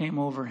came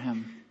over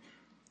him.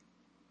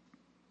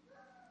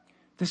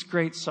 This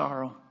great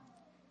sorrow.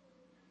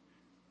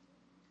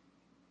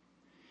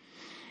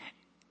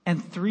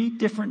 And 3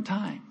 different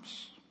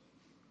times,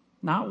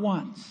 not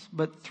once,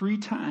 but 3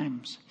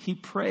 times, he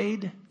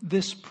prayed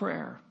this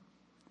prayer.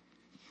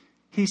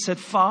 He said,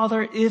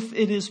 Father, if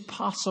it is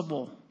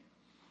possible,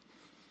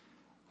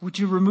 would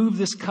you remove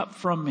this cup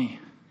from me?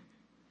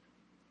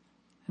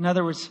 In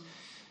other words,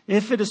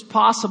 if it is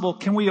possible,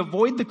 can we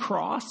avoid the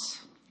cross?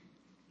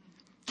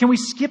 Can we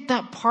skip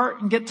that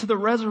part and get to the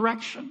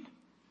resurrection?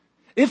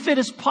 If it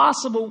is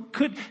possible,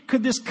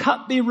 could this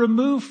cup be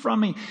removed from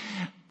me?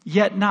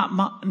 Yet not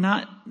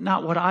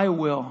what I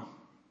will,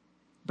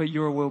 but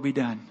your will be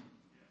done.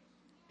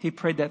 He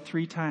prayed that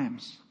 3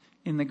 times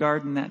in the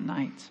garden that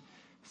night.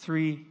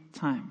 3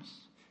 times.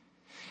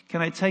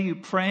 Can I tell you,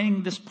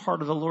 praying this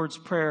part of the Lord's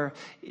Prayer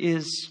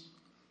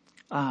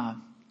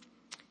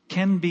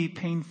can be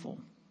painful.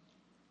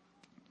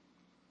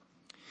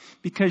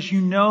 Because you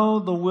know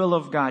the will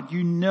of God.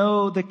 You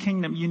know the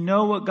kingdom. You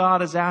know what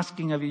God is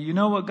asking of you. You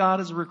know what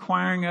God is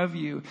requiring of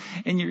you.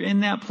 And you're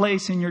in that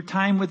place in your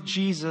time with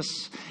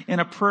Jesus, in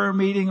a prayer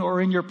meeting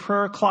or in your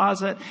prayer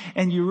closet,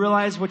 and you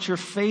realize what you're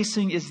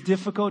facing is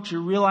difficult.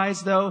 You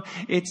realize, though,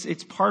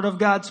 it's part of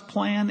God's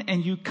plan,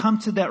 and you come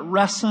to that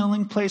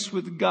wrestling place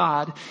with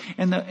God.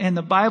 And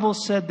the Bible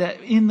said that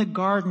in the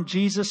garden,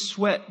 Jesus'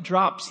 sweat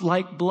drops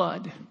like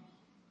blood.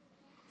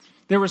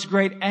 There was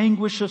great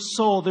anguish of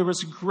soul. There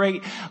was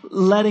great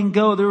letting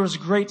go. There was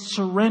great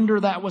surrender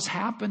that was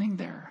happening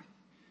there.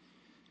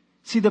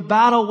 See, the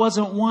battle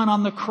wasn't won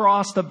on the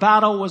cross. The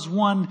battle was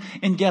won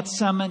in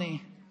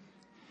Gethsemane.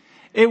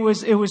 It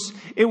was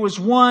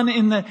won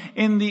in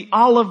the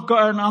Olive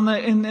Garden, on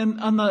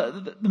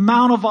the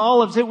Mount of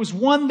Olives. It was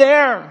won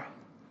there.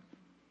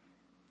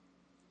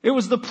 It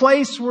was the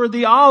place where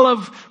the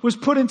olive was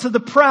put into the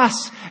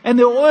press and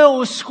the oil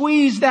was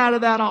squeezed out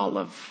of that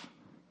olive.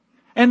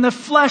 And the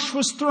flesh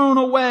was thrown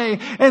away.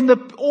 And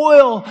the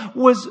oil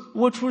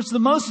which was the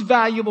most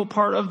valuable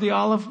part of the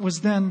olive,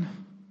 was then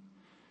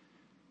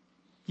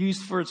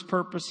used for its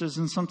purposes.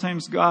 And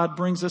sometimes God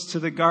brings us to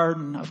the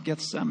Garden of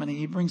Gethsemane.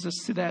 He brings us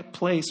to that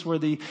place where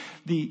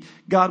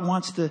God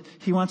wants to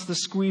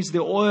squeeze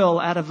the oil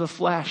out of the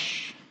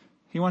flesh.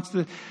 He wants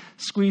to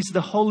squeeze the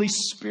Holy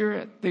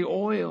Spirit, the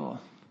oil,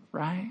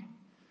 right?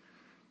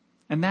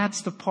 And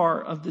that's the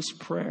part of this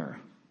prayer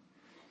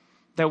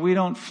that we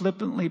don't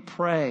flippantly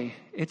pray.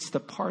 It's the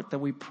part that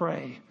we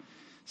pray,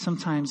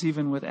 sometimes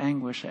even with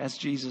anguish, as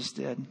Jesus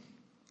did.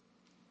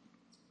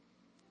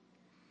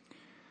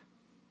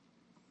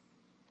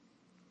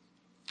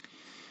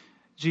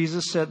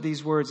 Jesus said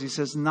these words. He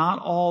says, not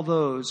all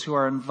those who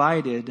are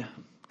invited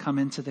come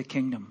into the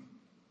kingdom.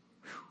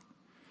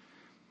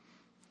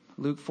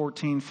 Luke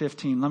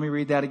 14:15. Let me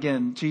read that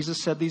again.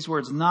 Jesus said these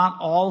words, not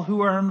all who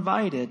are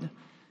invited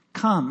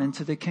come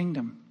into the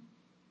kingdom.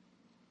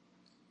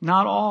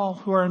 Not all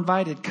who are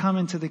invited come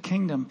into the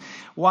kingdom.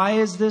 Why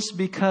is this?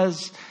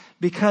 Because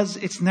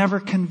it's never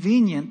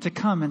convenient to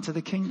come into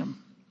the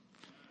kingdom.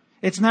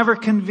 It's never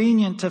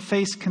convenient to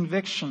face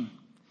conviction.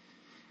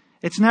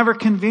 It's never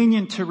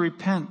convenient to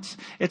repent.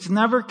 It's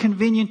never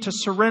convenient to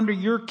surrender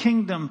your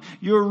kingdom,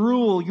 your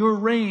rule, your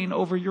reign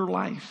over your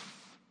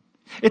life.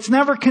 It's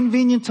never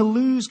convenient to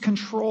lose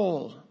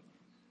control.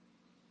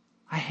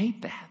 I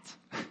hate that.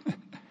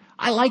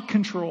 I like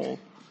control.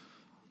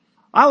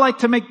 I like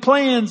to make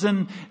plans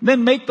and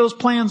then make those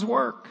plans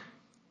work.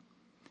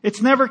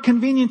 It's never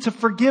convenient to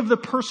forgive the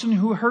person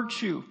who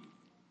hurt you.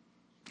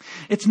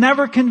 It's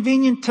never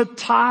convenient to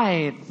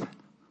tithe.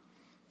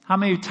 How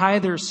many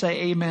tithers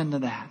say amen to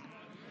that?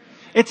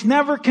 It's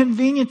never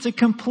convenient to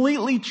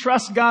completely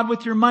trust God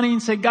with your money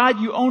and say, God,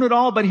 you own it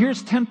all, but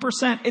here's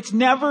 10%. It's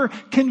never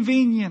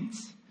convenient.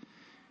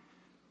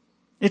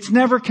 It's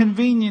never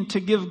convenient to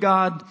give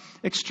God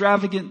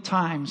extravagant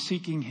time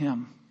seeking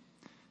Him.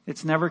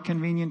 It's never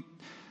convenient.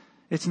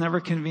 It's never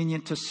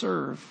convenient to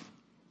serve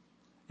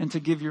and to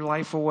give your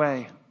life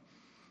away.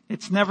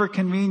 It's never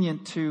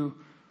convenient to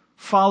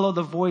follow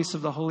the voice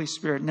of the Holy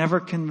Spirit. Never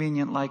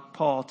convenient, like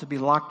Paul, to be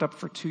locked up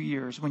for 2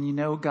 years when you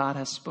know God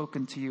has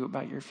spoken to you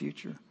about your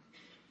future.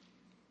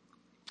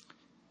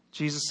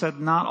 Jesus said,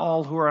 not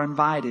all who are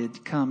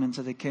invited come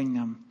into the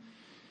kingdom.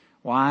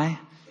 Why?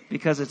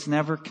 Because it's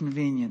never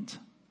convenient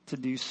to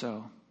do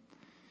so.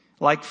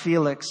 Like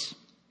Felix,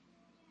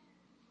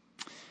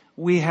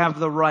 we have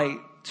the right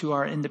to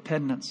our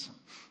independence.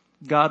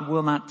 God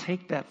will not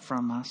take that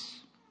from us.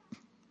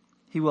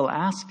 He will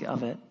ask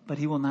of it, but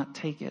He will not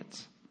take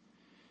it.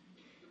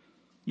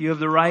 You have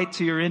the right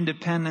to your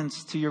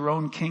independence, to your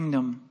own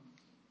kingdom.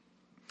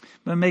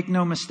 But make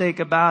no mistake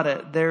about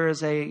it, there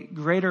is a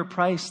greater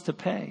price to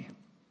pay.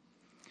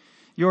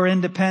 Your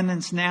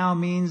independence now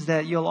means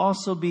that you'll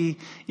also be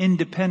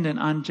independent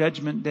on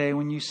Judgment Day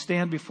when you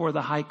stand before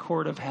the high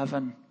court of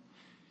heaven.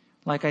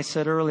 Like I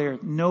said earlier,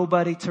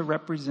 nobody to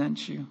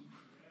represent you.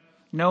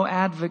 No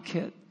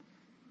advocate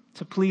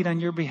to plead on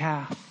your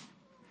behalf.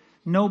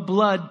 No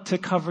blood to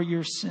cover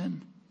your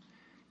sin,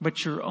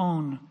 but your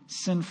own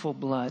sinful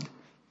blood,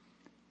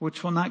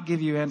 which will not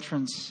give you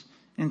entrance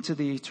into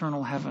the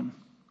eternal heaven.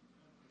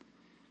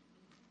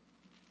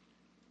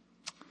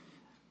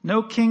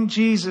 No King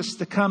Jesus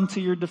to come to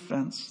your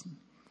defense.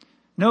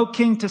 No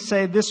king to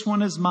say, this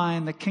one is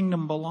mine, the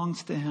kingdom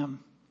belongs to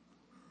Him.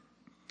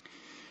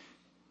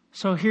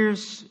 So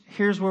here's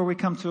where we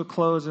come to a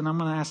close, and I'm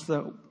going to ask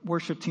the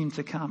worship team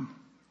to come.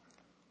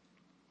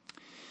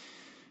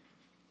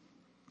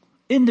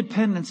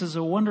 Independence is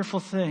a wonderful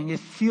thing. It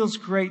feels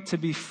great to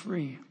be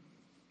free.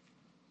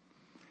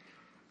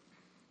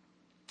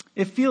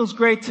 It feels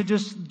great to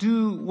just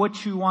do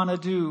what you want to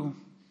do.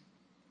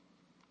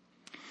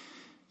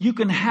 You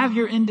can have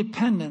your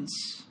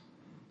independence,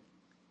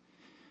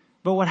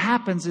 but what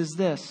happens is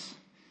this,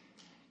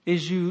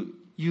 is you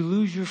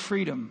lose your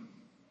freedom.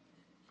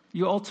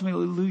 You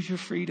ultimately lose your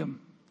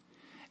freedom.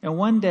 And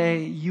one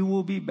day you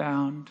will be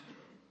bound.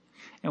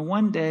 And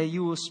one day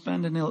you will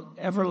spend an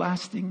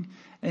everlasting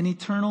and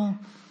eternal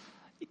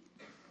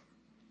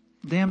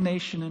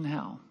damnation in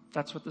hell.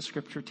 That's what the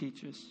Scripture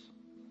teaches.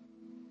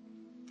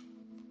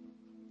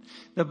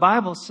 The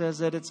Bible says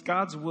that it's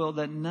God's will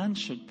that none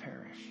should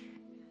perish.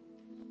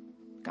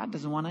 God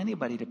doesn't want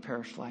anybody to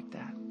perish like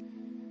that.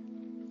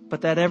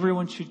 But that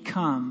everyone should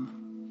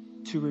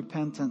come to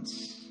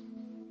repentance.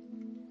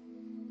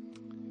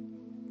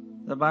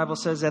 The Bible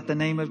says at the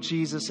name of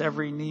Jesus,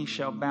 every knee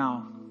shall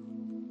bow.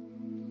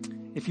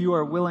 If you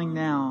are willing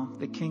now,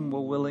 the King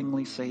will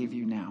willingly save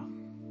you now.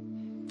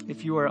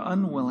 If you are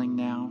unwilling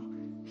now,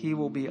 He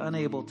will be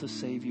unable to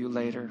save you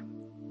later.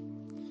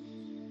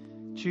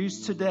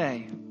 Choose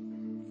today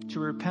to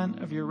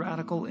repent of your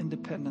radical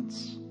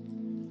independence.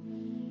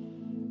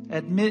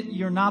 Admit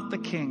you're not the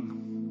King.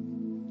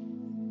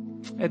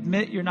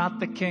 Admit you're not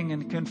the King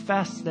and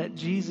confess that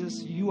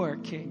Jesus, you are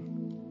King.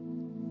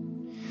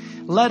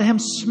 Let Him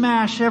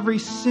smash every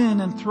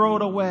sin and throw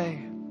it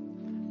away.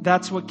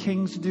 That's what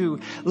kings do.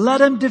 Let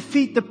Him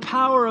defeat the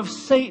power of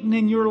Satan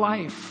in your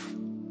life.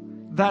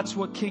 That's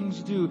what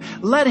kings do.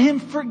 Let Him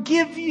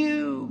forgive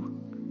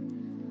you.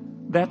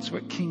 That's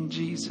what King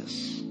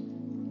Jesus,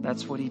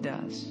 that's what He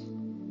does.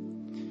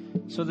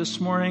 So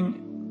this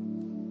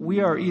morning,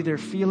 we are either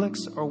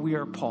Felix or we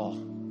are Paul.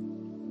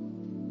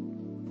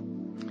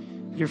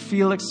 You're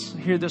Felix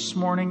here this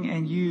morning,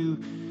 and you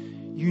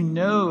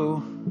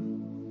know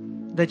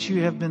that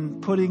you have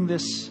been putting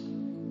this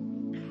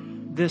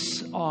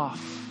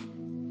off.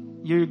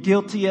 You're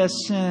guilty as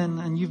sin,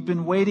 and you've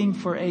been waiting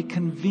for a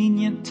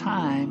convenient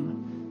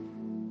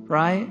time,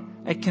 right?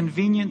 A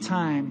convenient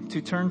time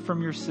to turn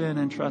from your sin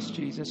and trust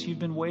Jesus. You've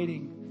been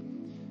waiting.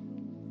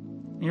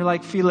 And you're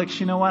like, Felix,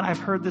 you know what? I've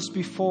heard this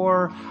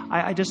before.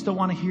 I just don't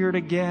want to hear it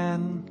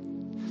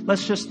again.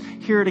 Let's just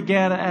hear it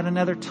again at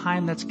another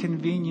time that's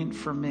convenient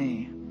for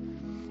me.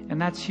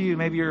 And that's you.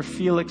 Maybe you're a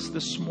Felix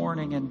this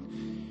morning,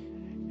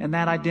 and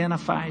that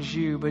identifies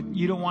you, but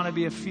you don't want to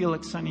be a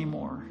Felix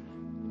anymore.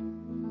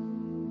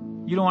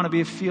 You don't want to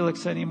be a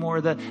Felix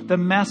anymore. The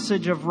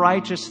message of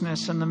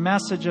righteousness and the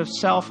message of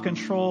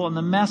self-control and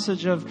the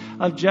message of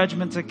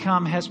judgment to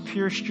come has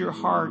pierced your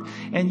heart,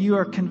 and you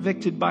are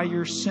convicted by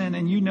your sin.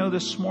 And you know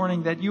this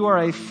morning that you are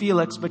a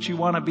Felix, but you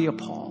want to be a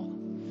Paul.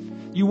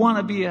 You want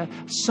to be a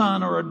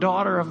son or a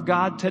daughter of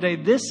God today.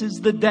 This is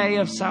the day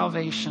of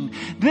salvation.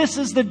 This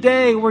is the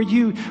day where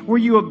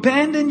you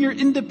abandon your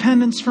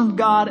independence from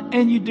God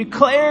and you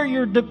declare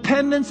your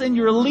dependence and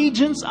your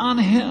allegiance on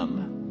Him.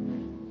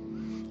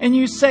 And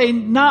you say,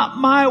 not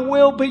my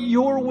will, but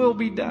your will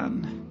be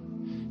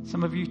done.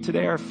 Some of you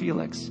today are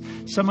Felix.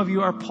 Some of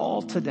you are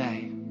Paul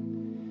today.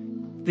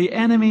 The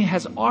enemy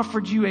has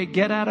offered you a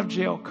get out of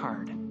jail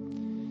card.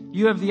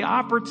 You have the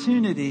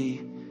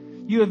opportunity.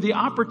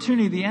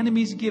 The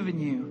enemy's given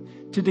you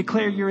to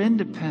declare your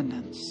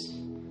independence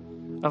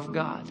of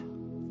God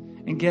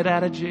and get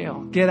out of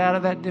jail, get out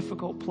of that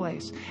difficult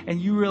place. And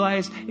you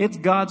realize it's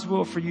God's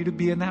will for you to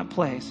be in that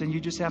place, and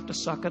you just have to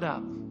suck it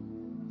up.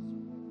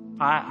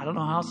 I don't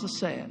know how else to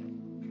say it.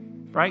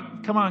 Right?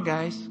 Come on,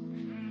 guys.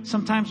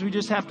 Sometimes we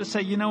just have to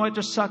say, you know what?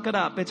 Just suck it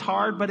up. It's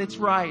hard, but it's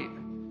right.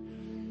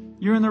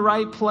 You're in the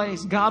right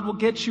place. God will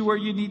get you where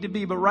you need to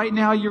be. But right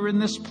now you're in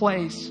this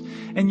place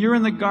and you're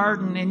in the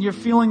garden and you're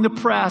feeling the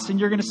press,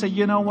 and you're going to say,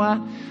 you know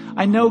what?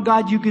 I know,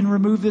 God, you can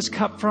remove this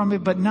cup from me,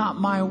 but not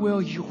my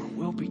will, your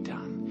will be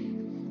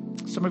done.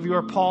 Some of you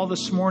are Paul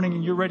this morning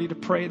and you're ready to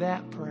pray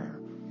that prayer.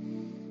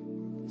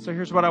 So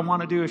here's what I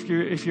want to do.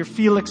 If you're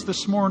Felix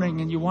this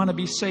morning and you want to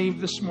be saved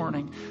this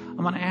morning, I'm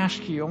going to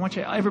ask you, I want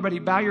you, everybody,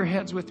 bow your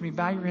heads with me,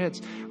 bow your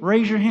heads.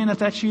 Raise your hand if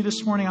that's you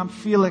this morning. I'm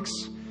Felix.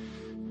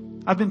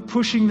 I've been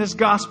pushing this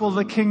gospel of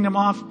the kingdom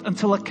off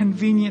until a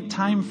convenient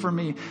time for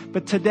me.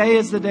 But today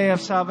is the day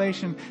of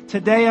salvation.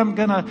 Today I'm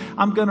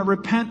gonna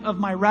repent of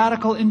my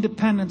radical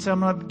independence. I'm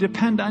gonna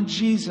depend on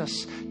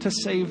Jesus to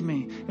save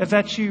me. If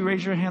that's you,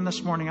 raise your hand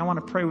this morning. I want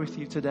to pray with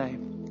you today.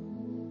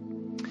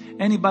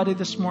 Anybody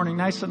this morning,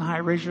 nice and high,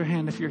 raise your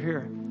hand if you're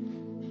here.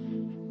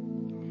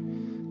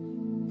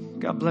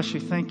 God bless you.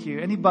 Thank you.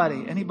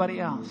 Anybody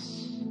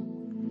else?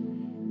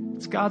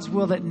 It's God's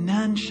will that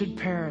none should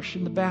perish.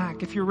 In the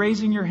back, if you're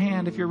raising your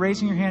hand,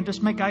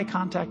 just make eye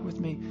contact with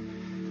me.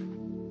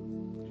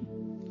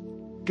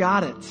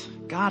 Got it.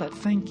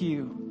 Thank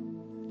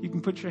you. You can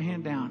put your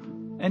hand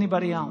down.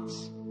 Anybody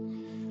else?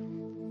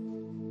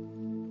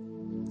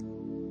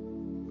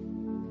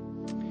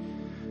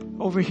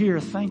 Over here,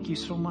 thank you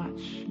so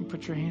much. You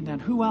put your hand down.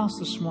 Who else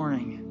this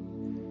morning?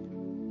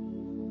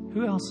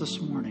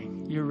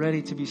 You're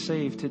ready to be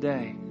saved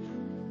today.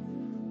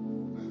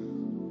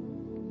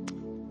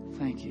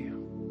 Thank you.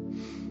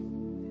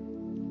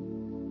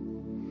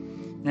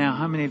 Now,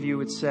 how many of you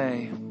would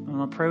say, I'm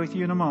going to pray with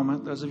you in a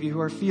moment. Those of you who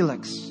are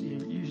Felix,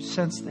 you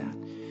sense that.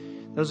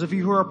 Those of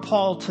you who are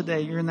Paul today,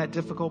 you're in that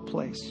difficult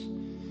place.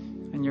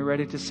 And you're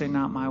ready to say,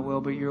 not my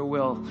will, but your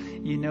will.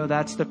 You know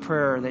that's the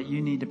prayer that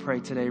you need to pray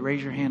today.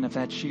 Raise your hand if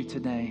that's you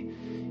today.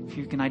 If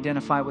you can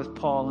identify with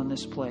Paul in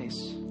this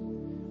place.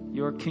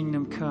 Your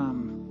kingdom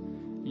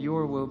come,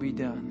 your will be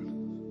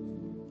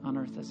done on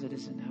earth as it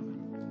is in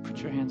heaven. Put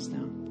your hands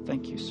down.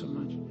 Thank you so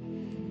much.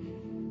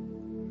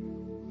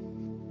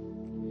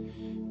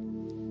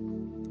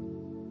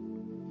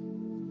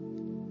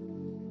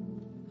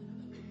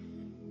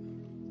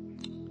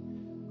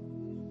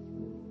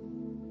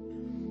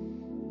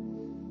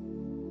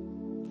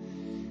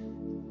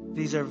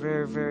 These are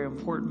very, very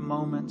important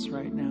moments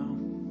right now.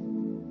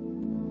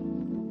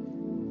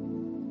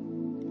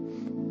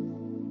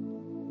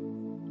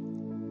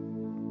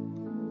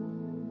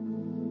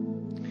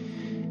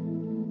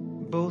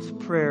 Both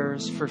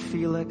prayers for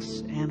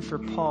Felix and for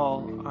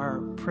Paul are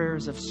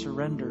prayers of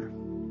surrender.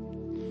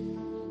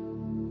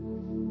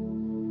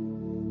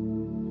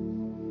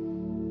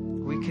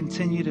 We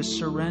continue to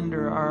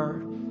surrender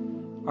our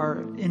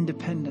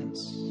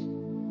independence.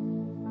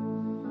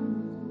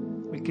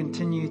 We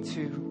continue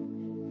to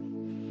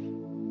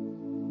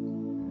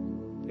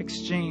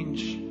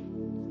exchange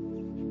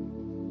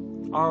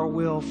our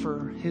will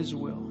for His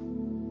will,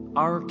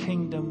 our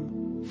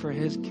kingdom for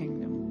His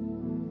kingdom.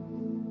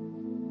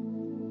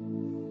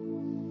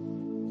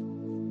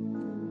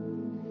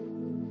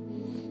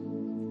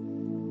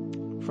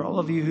 For all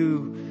of you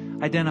who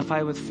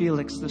identify with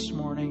Felix this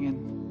morning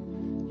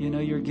and you know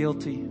you're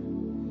guilty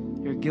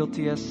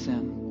as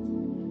sin.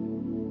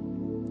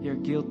 You're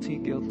guilty.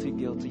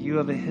 You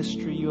have a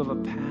history, you have a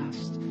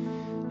past.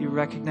 You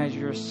recognize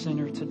you're a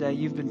sinner today.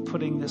 You've been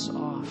putting this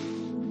off.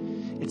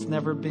 It's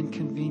never been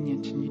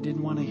convenient and you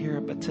didn't want to hear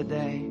it, but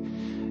today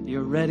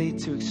you're ready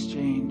to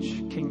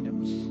exchange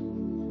kingdoms.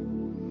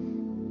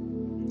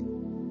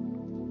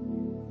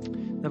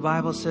 The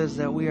Bible says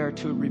that we are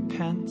to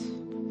repent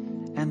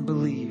and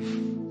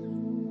believe.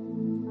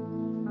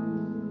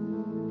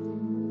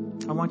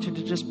 I want you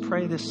to just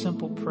pray this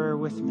simple prayer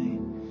with me.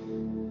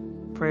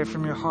 Pray it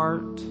from your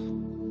heart.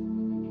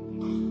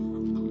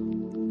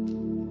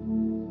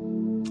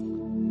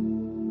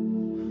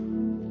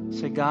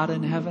 Say, God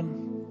in heaven,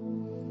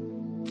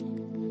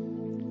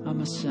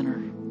 I'm a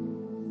sinner.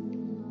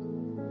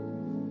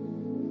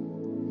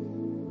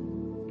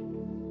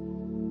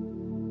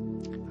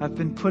 I've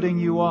been putting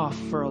you off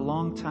for a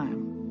long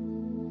time.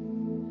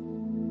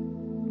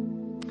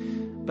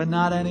 But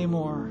not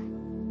anymore.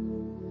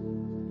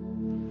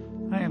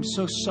 I am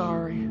so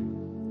sorry.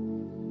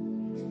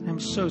 I'm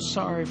so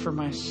sorry for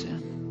my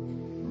sin.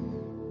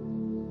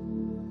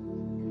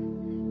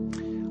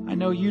 I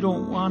know you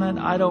don't want it.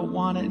 I don't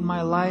want it in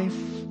my life.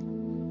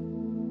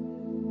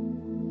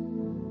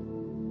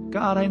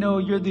 God, I know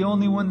you're the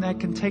only one that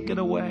can take it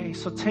away.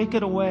 So take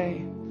it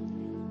away.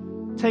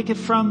 Take it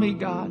from me,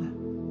 God.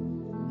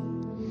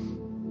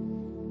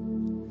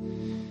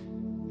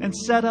 And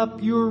set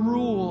up your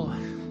rule.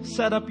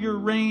 Set up your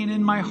reign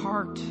in my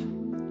heart.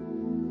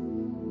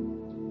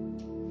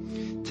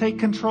 Take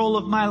control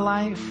of my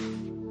life.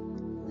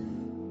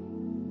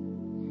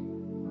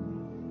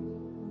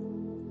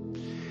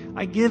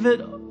 I give it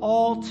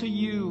all to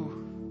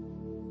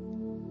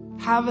you.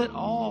 Have it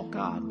all,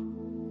 God.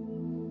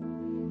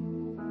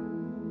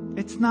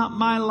 It's not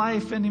my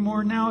life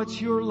anymore. Now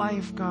it's your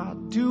life,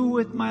 God. Do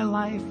with my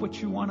life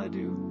what you want to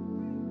do.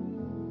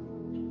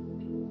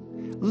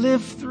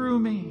 Live through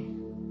me.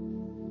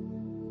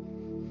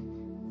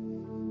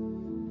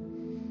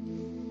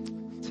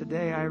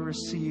 Today I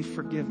receive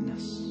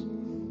forgiveness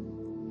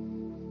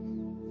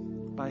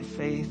by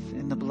faith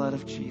in the blood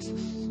of Jesus.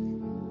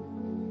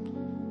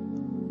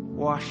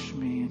 Wash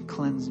me and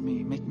cleanse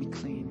me. Make me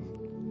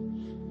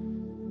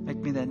clean. Make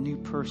me that new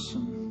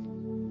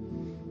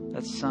person,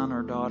 that son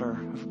or daughter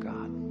of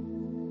God.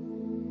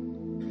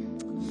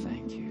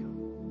 Thank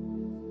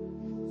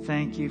you.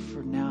 Thank you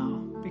for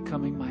now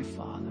becoming my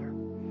Father.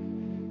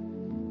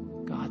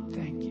 God,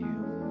 thank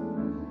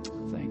you.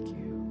 Thank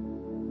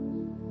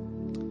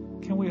you.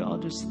 Can we all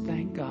just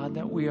thank God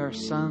that we are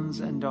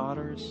sons and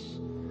daughters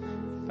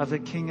of the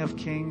King of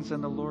Kings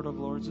and the Lord of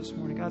Lords this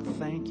morning? God,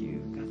 thank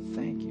you. God,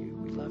 thank you.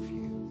 We love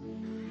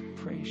you.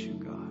 Praise you,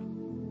 God.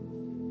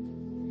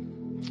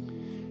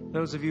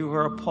 Those of you who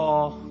are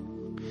Paul,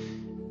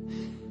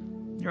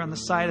 you're on the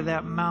side of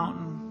that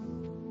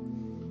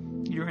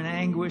mountain. You're in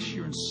anguish.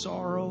 You're in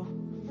sorrow.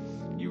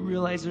 You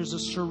realize there's a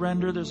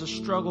surrender. There's a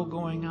struggle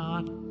going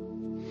on.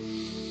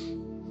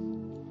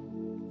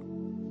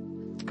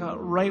 God,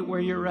 right where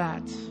you're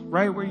at,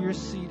 right where you're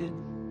seated,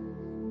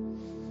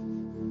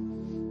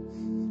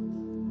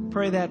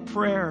 pray that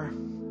prayer.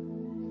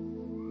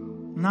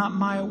 Not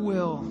my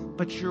will,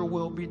 but your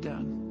will be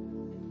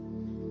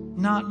done.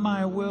 Not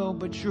my will,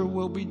 but your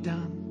will be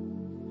done.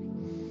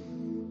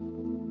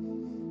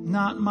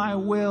 Not my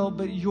will,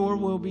 but your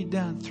will be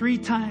done. 3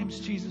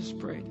 times Jesus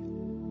prayed.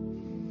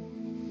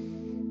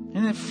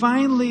 And it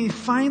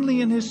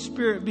finally in his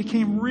spirit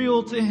became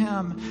real to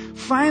him.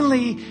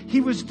 Finally,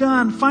 he was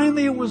done.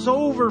 Finally, it was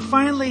over.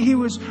 Finally, he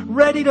was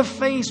ready to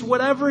face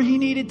whatever he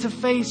needed to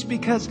face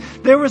because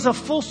there was a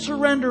full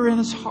surrender in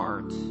his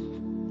heart.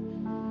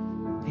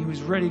 He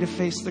was ready to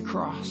face the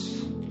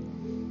cross.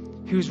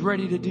 He was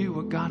ready to do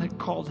what God had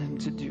called him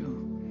to do,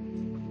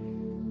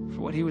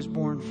 for what he was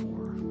born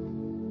for.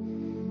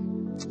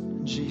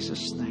 In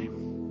Jesus' name.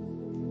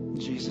 In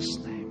Jesus'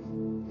 name.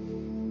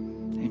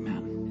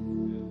 Amen.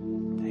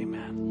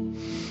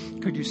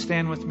 Could you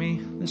stand with me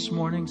this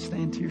morning?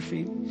 Stand to your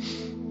feet.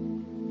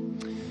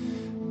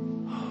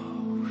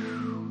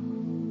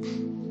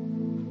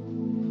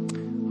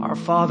 Our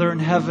Father in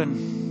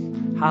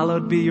heaven,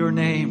 hallowed be your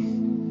name.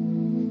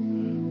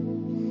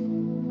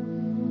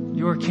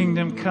 Your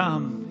kingdom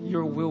come,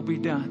 your will be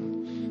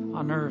done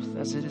on earth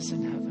as it is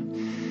in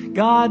heaven.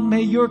 God,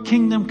 may your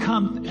kingdom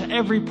come to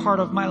every part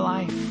of my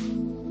life.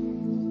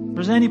 If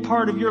there's any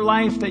part of your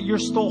life that you're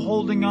still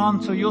holding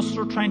on to, you're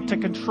still trying to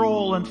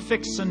control and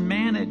fix and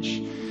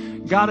manage,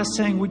 God is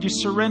saying, would you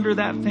surrender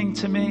that thing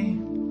to me?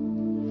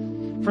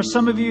 For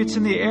some of you, it's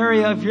in the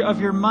area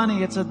of your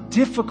money. It's a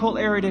difficult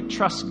area to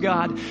trust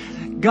God.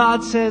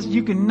 God says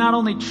you can not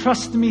only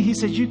trust me, He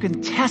says you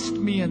can test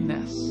me in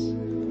this.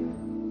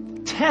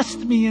 Test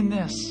me in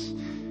this.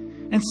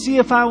 And see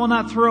if I will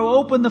not throw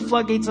open the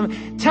floodgates of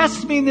it.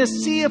 Test me in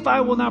this. See if I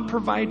will not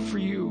provide for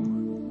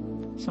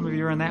you. Some of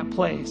you are in that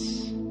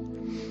place.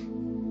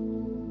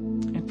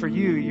 For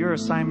you, your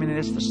assignment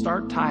is to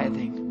start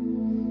tithing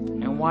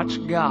and watch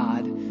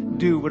God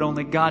do what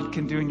only God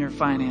can do in your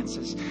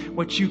finances.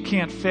 What you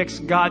can't fix,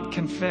 God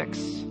can fix.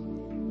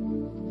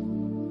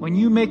 When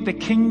you make the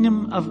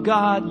kingdom of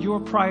God your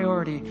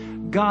priority,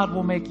 God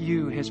will make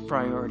you His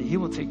priority. He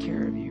will take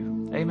care of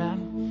you.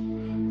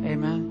 Amen.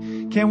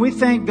 Amen. Can we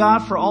thank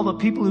God for all the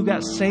people who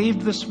got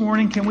saved this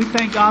morning? Can we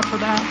thank God for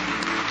that?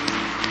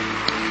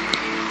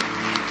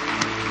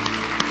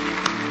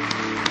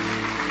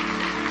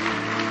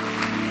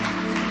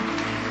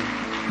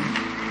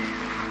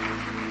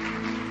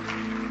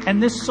 And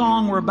this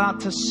song we're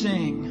about to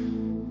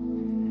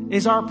sing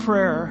is our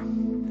prayer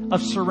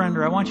of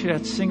surrender. I want you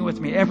to sing it with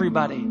me.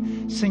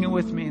 Everybody, sing it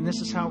with me. And this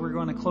is how we're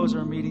going to close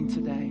our meeting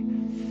today.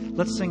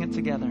 Let's sing it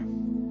together.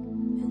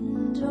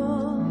 And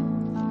all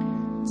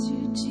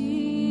to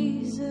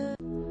Jesus.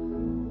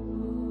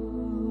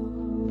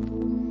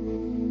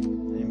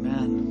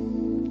 Amen.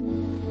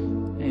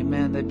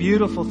 Amen. The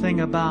beautiful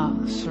thing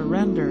about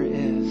surrender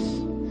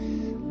is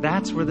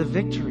that's where the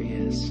victory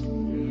is.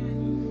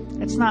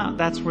 It's not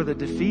that's where the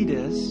defeat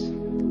is.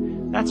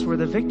 That's where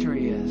the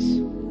victory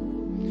is.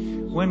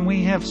 When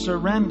we have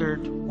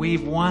surrendered,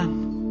 we've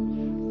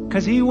won.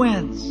 Because He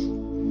wins.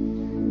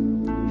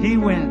 He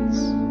wins.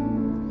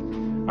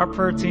 Our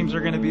prayer teams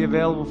are going to be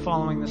available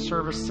following the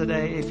service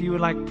today. If you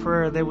would like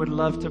prayer, they would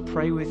love to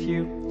pray with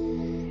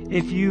you.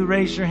 If you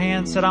raise your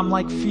hand and said, I'm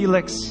like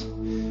Felix,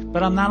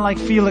 but I'm not like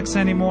Felix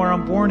anymore.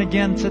 I'm born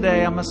again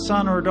today. I'm a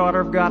son or a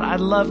daughter of God. I'd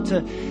love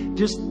to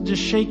just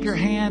shake your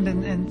hand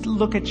and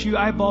look at you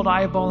eyeball to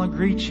eyeball and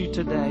greet you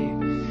today.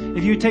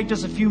 If you take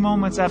just a few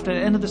moments after the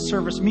end of the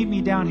service, meet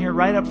me down here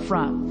right up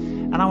front.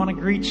 And I want to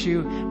greet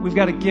you. We've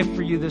got a gift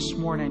for you this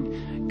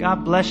morning.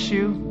 God bless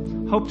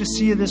you. Hope to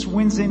see you this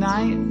Wednesday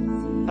night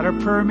at our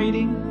prayer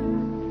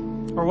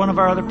meeting or one of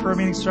our other prayer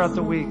meetings throughout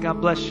the week.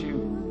 God bless you.